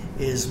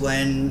 is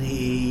when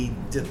he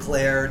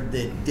declared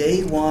that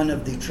day one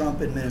of the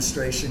Trump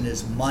administration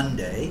is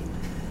Monday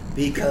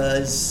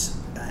because,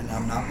 and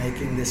I'm not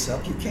making this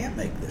up, you can't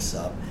make this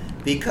up,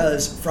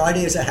 because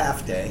Friday is a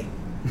half day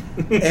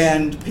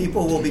and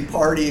people will be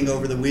partying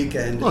over the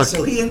weekend. Look,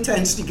 so he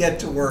intends to get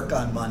to work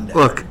on Monday.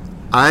 Look,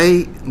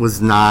 I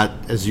was not,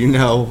 as you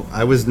know,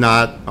 I was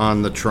not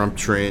on the Trump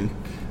train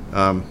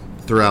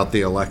throughout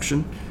the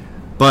election,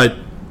 but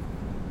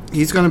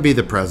he's going to be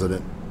the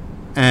president,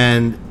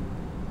 and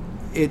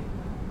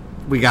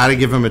we got to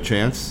give him a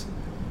chance.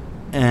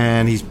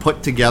 And he's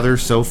put together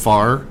so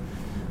far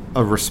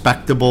a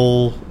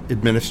respectable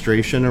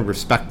administration, a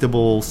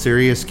respectable,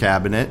 serious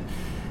cabinet,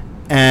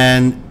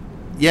 and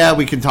yeah,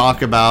 we can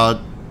talk about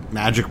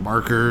magic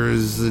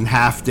markers and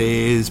half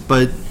days,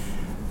 but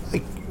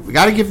we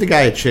got to give the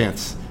guy a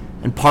chance.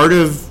 And part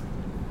of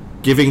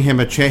giving him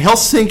a chance, he'll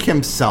sink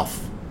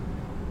himself.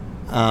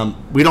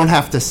 We don't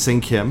have to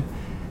sink him.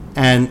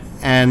 And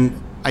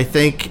I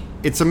think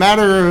it's a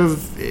matter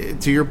of,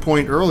 to your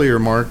point earlier,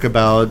 Mark,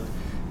 about,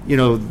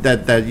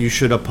 that you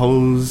should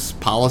oppose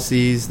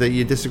policies that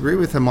you disagree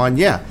with him on.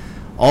 Yeah,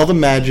 all the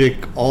magic,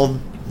 all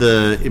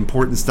the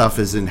important stuff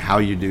is in how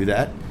you do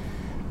that.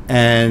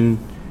 And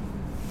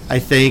I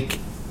think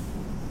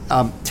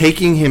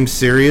taking him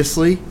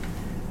seriously,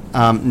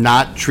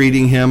 not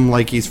treating him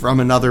like he's from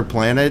another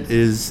planet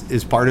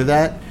is part of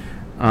that.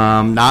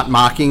 Not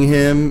mocking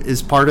him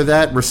is part of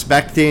that.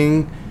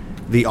 Respecting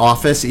the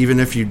office, even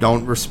if you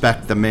don't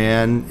respect the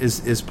man,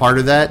 is part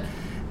of that.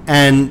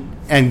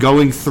 And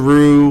going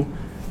through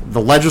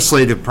the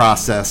legislative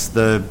process,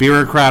 the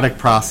bureaucratic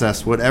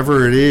process,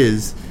 whatever it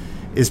is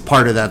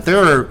part of that.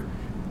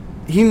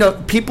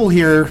 People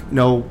here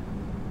know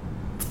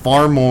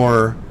far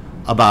more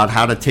about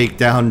how to take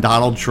down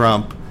Donald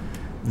Trump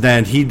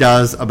than he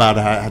does about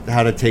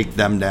how to take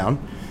them down.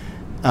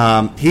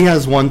 He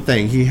has one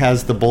thing. He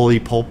has the bully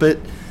pulpit.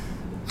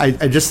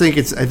 I just think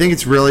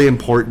it's really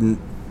important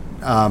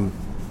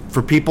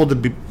for people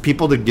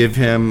to give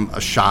him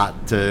a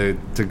shot to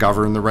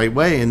govern the right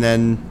way, and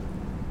then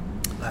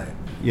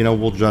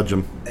we'll judge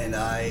him. And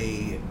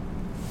I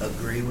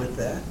agree with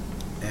that.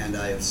 And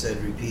I have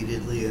said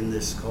repeatedly in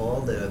this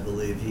call that I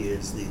believe he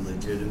is the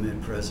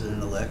legitimate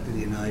president-elect of the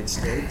United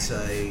States.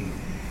 I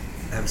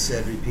have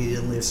said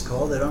repeatedly in this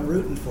call that I'm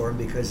rooting for him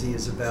because he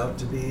is about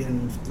to be,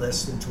 in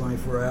less than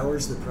 24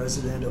 hours, the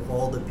president of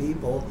all the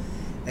people.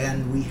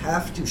 And we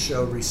have to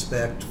show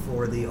respect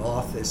for the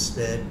office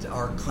that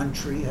our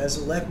country has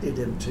elected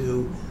him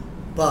to,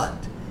 but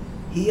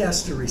he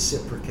has to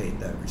reciprocate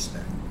that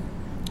respect.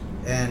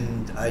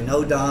 And I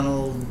know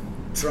Donald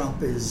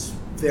Trump is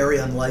very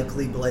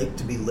unlikely, Blake,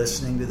 to be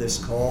listening to this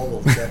call.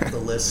 We'll check the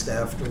list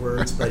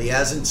afterwards, but he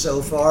hasn't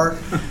so far.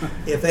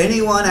 If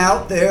anyone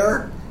out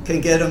there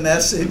can get a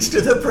message to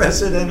the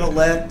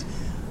president-elect,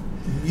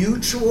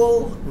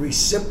 mutual,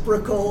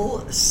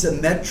 reciprocal,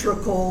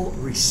 symmetrical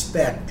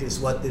respect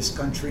is what this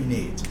country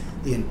needs.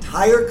 The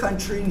entire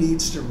country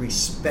needs to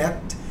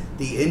respect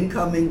the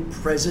incoming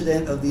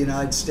president of the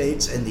United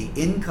States, and the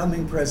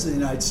incoming president of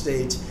the United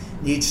States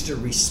needs to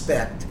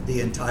respect the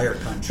entire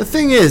country. The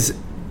thing is,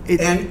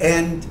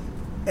 and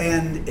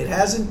it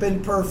hasn't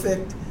been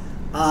perfect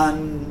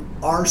on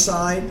our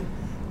side.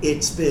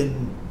 It's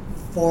been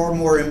far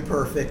more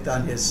imperfect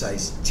on his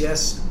side.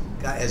 Just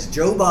as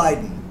Joe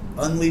Biden,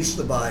 unleash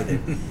the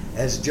Biden,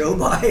 as Joe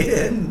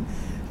Biden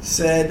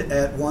said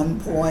at one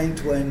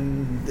point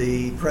when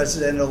the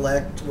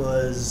president-elect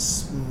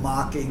was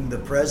mocking the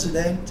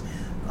president,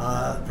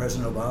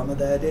 President Obama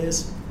that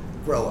is,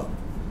 grow up.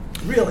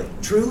 Really,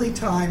 truly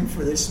time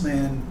for this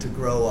man to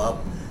grow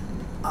up.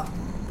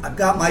 I've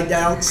got my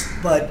doubts,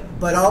 but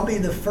I'll be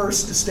the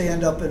first to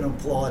stand up and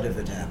applaud if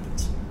it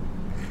happens.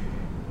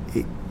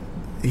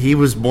 He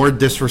was more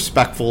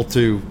disrespectful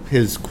to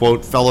his,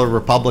 quote, fellow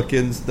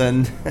Republicans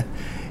than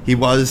he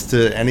was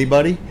to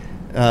anybody.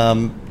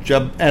 And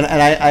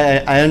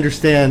I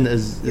understand,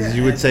 as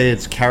you would say,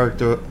 it's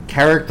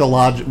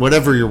characterological,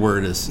 whatever your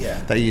word is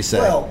that you say.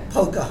 Well,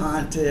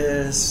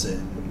 Pocahontas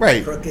and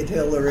right. Crooked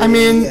Hillary,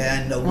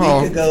 and a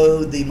week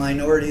ago, the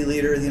minority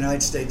leader of the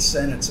United States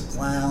Senate's a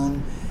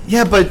clown.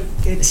 Yeah, but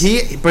he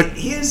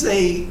is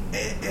a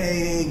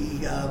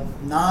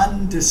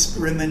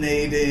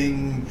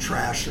non-discriminating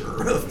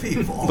trasher of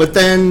people. But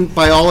then,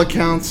 by all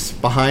accounts,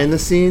 behind the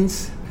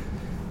scenes,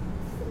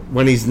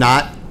 when he's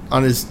not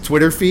on his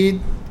Twitter feed,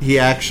 he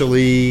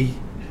actually,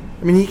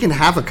 he can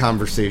have a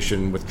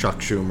conversation with Chuck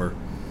Schumer.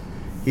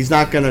 He's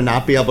not going to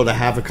not be able to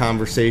have a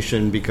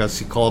conversation because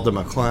he called him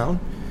a clown.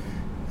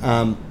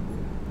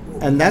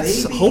 And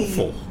that's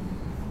hopeful.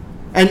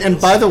 And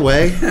by the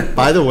way,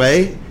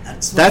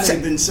 that's what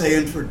they've been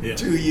saying for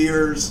 2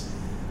 years.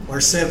 or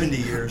 70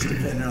 years,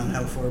 depending on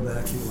how far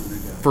back you want to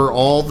go. For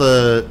all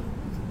the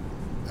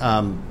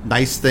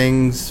nice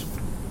things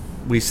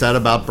we said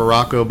about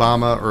Barack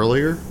Obama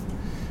earlier,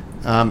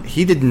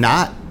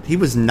 he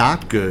was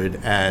not good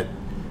at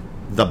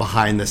the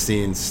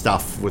behind-the-scenes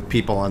stuff with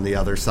people on the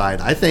other side.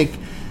 I think,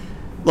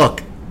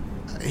 look,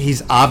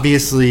 he's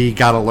obviously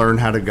got to learn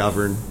how to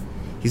govern.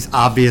 He's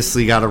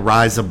obviously got to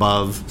rise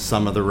above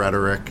some of the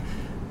rhetoric.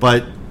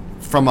 But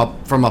from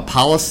a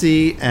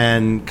policy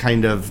and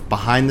kind of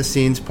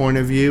behind-the-scenes point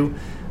of view,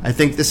 I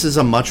think this is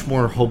a much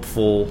more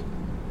hopeful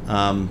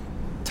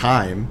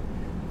time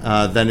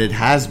than it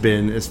has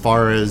been as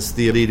far as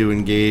the ability to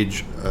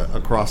engage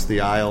across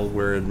the aisle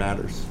where it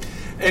matters.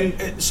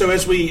 And so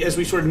as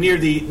we sort of near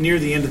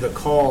the end of the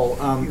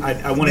call,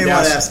 I wanted to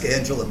ask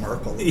Angela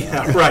Merkel.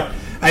 Yeah, right.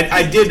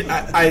 I did,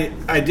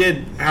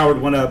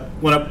 Howard, want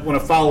to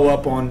follow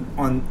up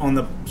on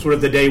the sort of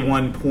the day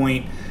one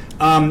point.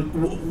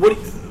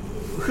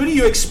 Who do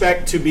you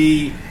expect to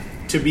be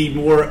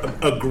more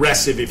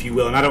aggressive, if you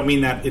will? And I don't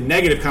mean that in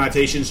negative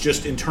connotations,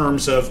 just in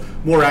terms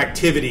of more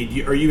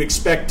activity. Are you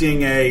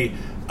expecting a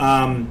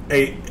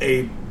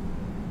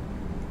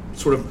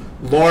sort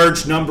of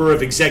large number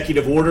of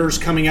executive orders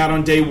coming out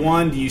on day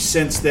one? Do you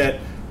sense that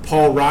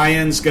Paul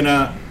Ryan's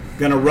gonna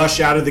rush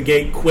out of the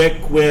gate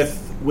quick with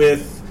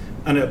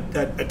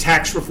a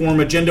tax reform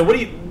agenda?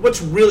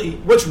 What's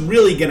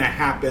really going to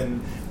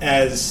happen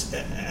as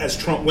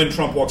Trump, when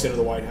Trump walks into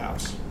the White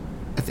House?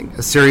 I think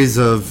a series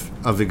of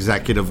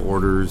executive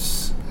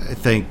orders. I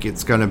think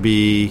it's going to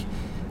be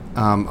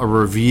a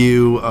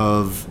review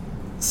of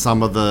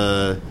some of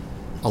the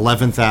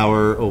 11th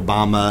hour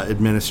Obama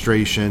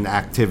administration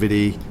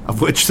activity,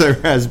 of which there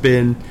has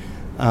been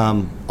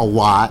a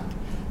lot,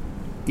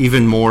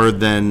 even more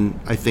than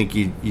I think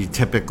you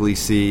typically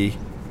see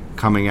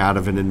coming out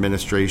of an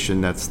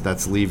administration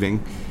that's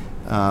leaving.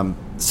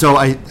 So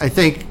I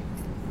think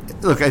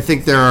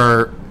there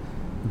are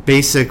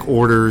basic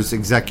orders,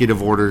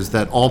 executive orders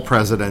that all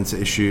presidents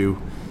issue,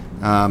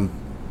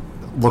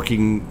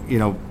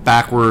 looking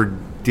backward,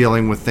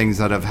 dealing with things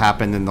that have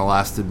happened in the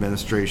last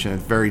administration.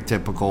 It's very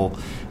typical.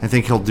 I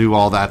think he'll do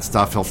all that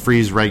stuff. He'll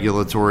freeze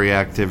regulatory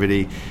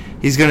activity.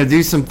 He's going to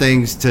do some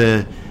things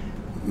to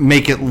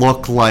make it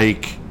look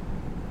like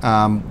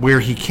where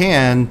he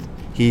can,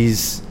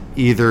 he's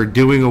either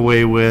doing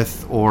away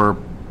with or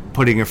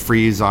putting a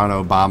freeze on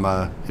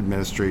Obama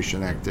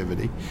administration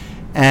activity.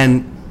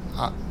 And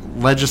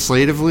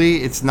legislatively,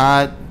 it's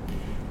not.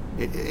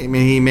 I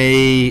mean, he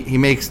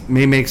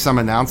may make some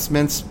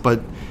announcements,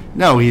 but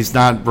no, he's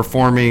not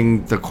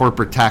reforming the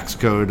corporate tax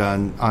code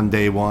on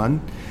day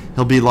one.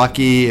 He'll be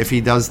lucky if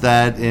he does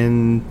that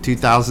in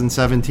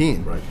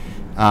 2017. Right.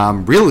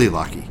 Really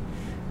lucky.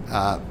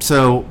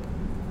 So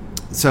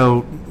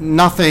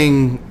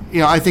nothing.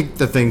 I think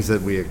the things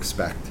that we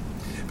expect.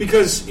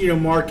 Because,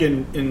 Mark,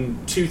 in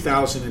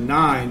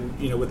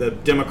 2009, with the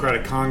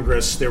Democratic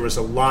Congress, there was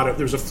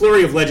a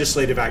flurry of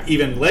legislative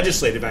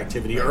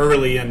activity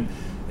early in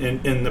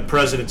the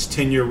president's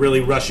tenure, really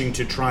rushing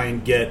to try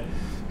and get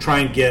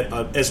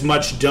as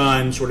much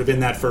done sort of in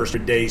that first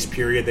 100 days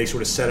period. They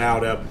sort of set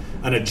out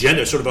an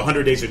agenda, sort of a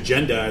 100 days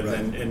agenda,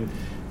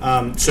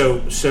 right.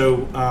 So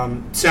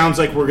sounds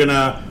like we're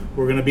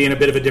gonna be in a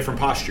bit of a different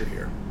posture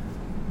here.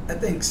 I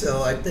think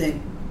so. I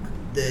think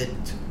that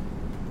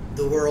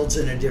the world's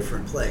in a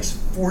different place.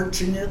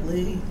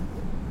 Fortunately,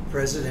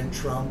 President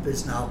Trump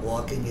is not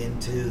walking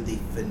into the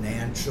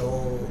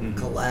financial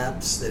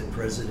collapse that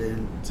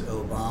President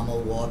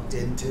Obama walked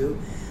into.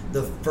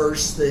 The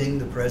first thing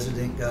the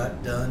president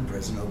got done,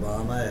 President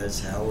Obama,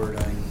 as Howard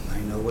I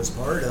know was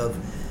part of,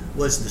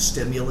 was the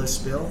stimulus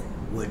bill,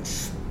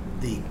 which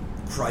the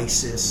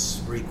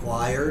crisis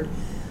required.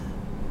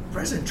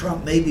 President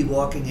Trump may be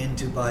walking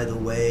into, by the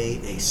way,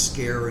 a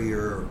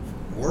scarier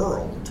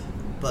world,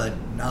 but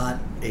not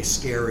a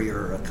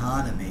scarier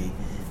economy,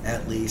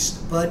 at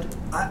least. But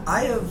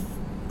I have,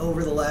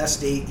 over the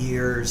last 8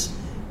 years,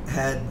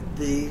 had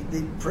the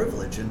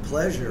privilege and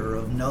pleasure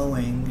of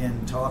knowing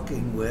and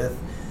talking with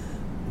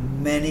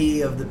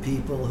many of the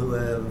people who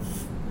have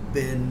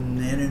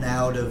been in and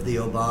out of the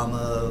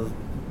Obama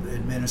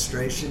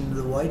administration,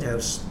 the White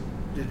House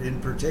in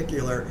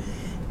particular.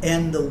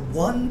 And the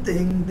one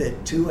thing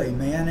that to a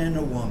man and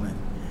a woman,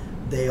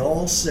 they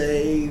all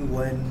say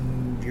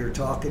when you're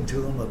talking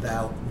to them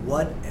about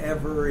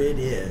whatever it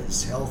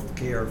is,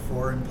 healthcare,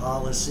 foreign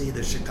policy,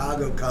 the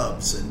Chicago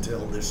Cubs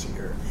until this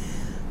year,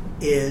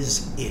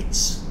 is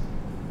it's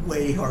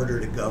way harder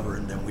to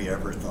govern than we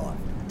ever thought.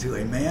 To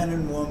a man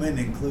and woman,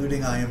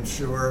 including, I am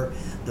sure,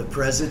 the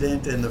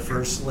president and the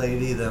first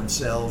lady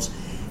themselves.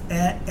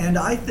 And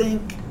I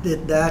think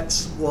that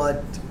that's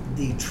what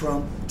the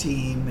Trump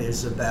team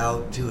is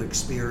about to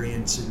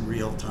experience in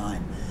real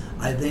time.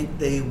 I think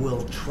they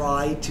will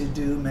try to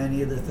do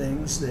many of the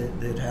things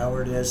that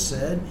Howard has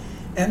said,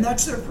 and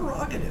that's their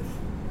prerogative.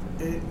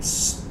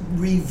 It's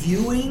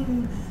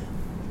reviewing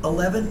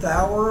 11th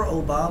hour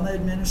Obama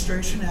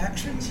administration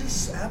actions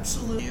is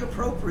absolutely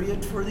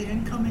appropriate for the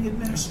incoming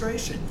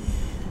administration.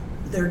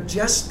 They're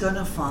just going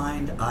to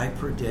find, I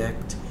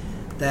predict,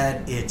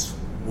 that it's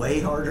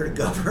way harder to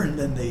govern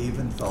than they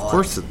even thought.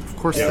 Of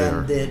course they are.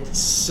 And that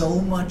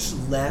so much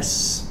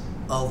less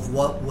of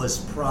what was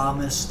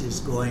promised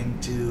is going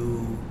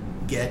to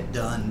get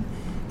done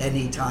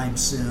anytime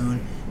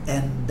soon.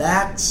 And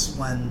that's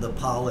when the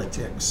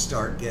politics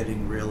start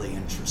getting really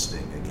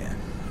interesting again.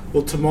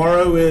 Well,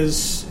 tomorrow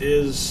is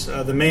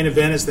the main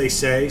event, as they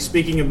say.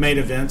 Speaking of main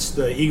events,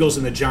 the Eagles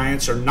and the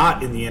Giants are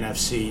not in the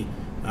NFC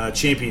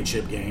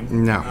championship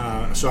game.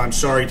 No. So I'm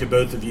sorry to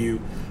both of you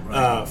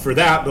for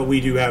that, but we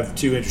do have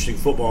two interesting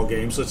football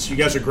games. You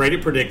guys are great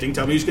at predicting.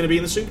 Tell me who's going to be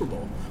in the Super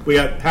Bowl. We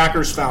got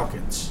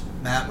Packers-Falcons.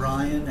 Matt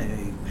Ryan,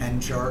 a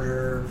Penn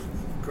Charter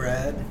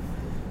grad,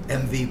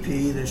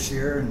 MVP this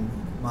year, in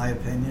my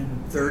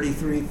opinion.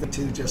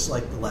 33-2, just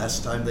like the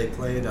last time they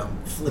played.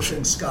 I'm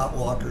flipping Scott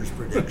Walker's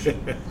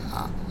prediction.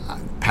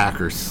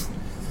 Packers.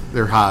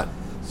 They're hot.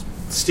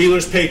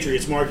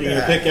 Steelers-Patriots, marking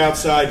your pick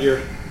outside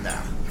your... No.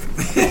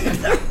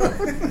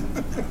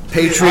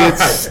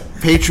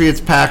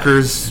 Patriots,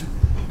 Packers.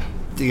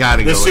 You got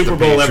to go with the Super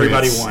Bowl Patriots.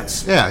 everybody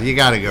wants. Yeah, you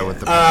got to go with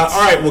the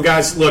All right, well,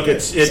 guys, look,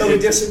 So we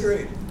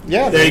disagreed.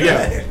 Yeah, there you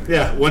go.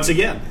 Yeah, once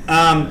again.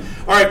 All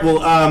right,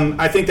 well,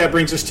 I think that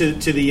brings us to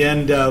the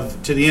end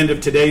of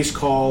today's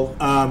call.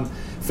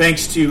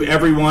 Thanks to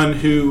everyone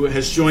who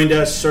has joined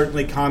us.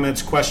 Certainly,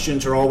 comments,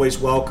 questions are always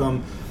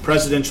welcome.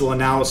 Presidential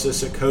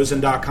analysis at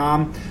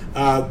Cozen.com.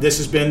 This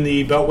has been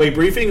the Beltway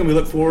Briefing, and we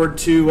look forward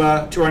to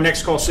our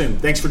next call soon.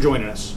 Thanks for joining us.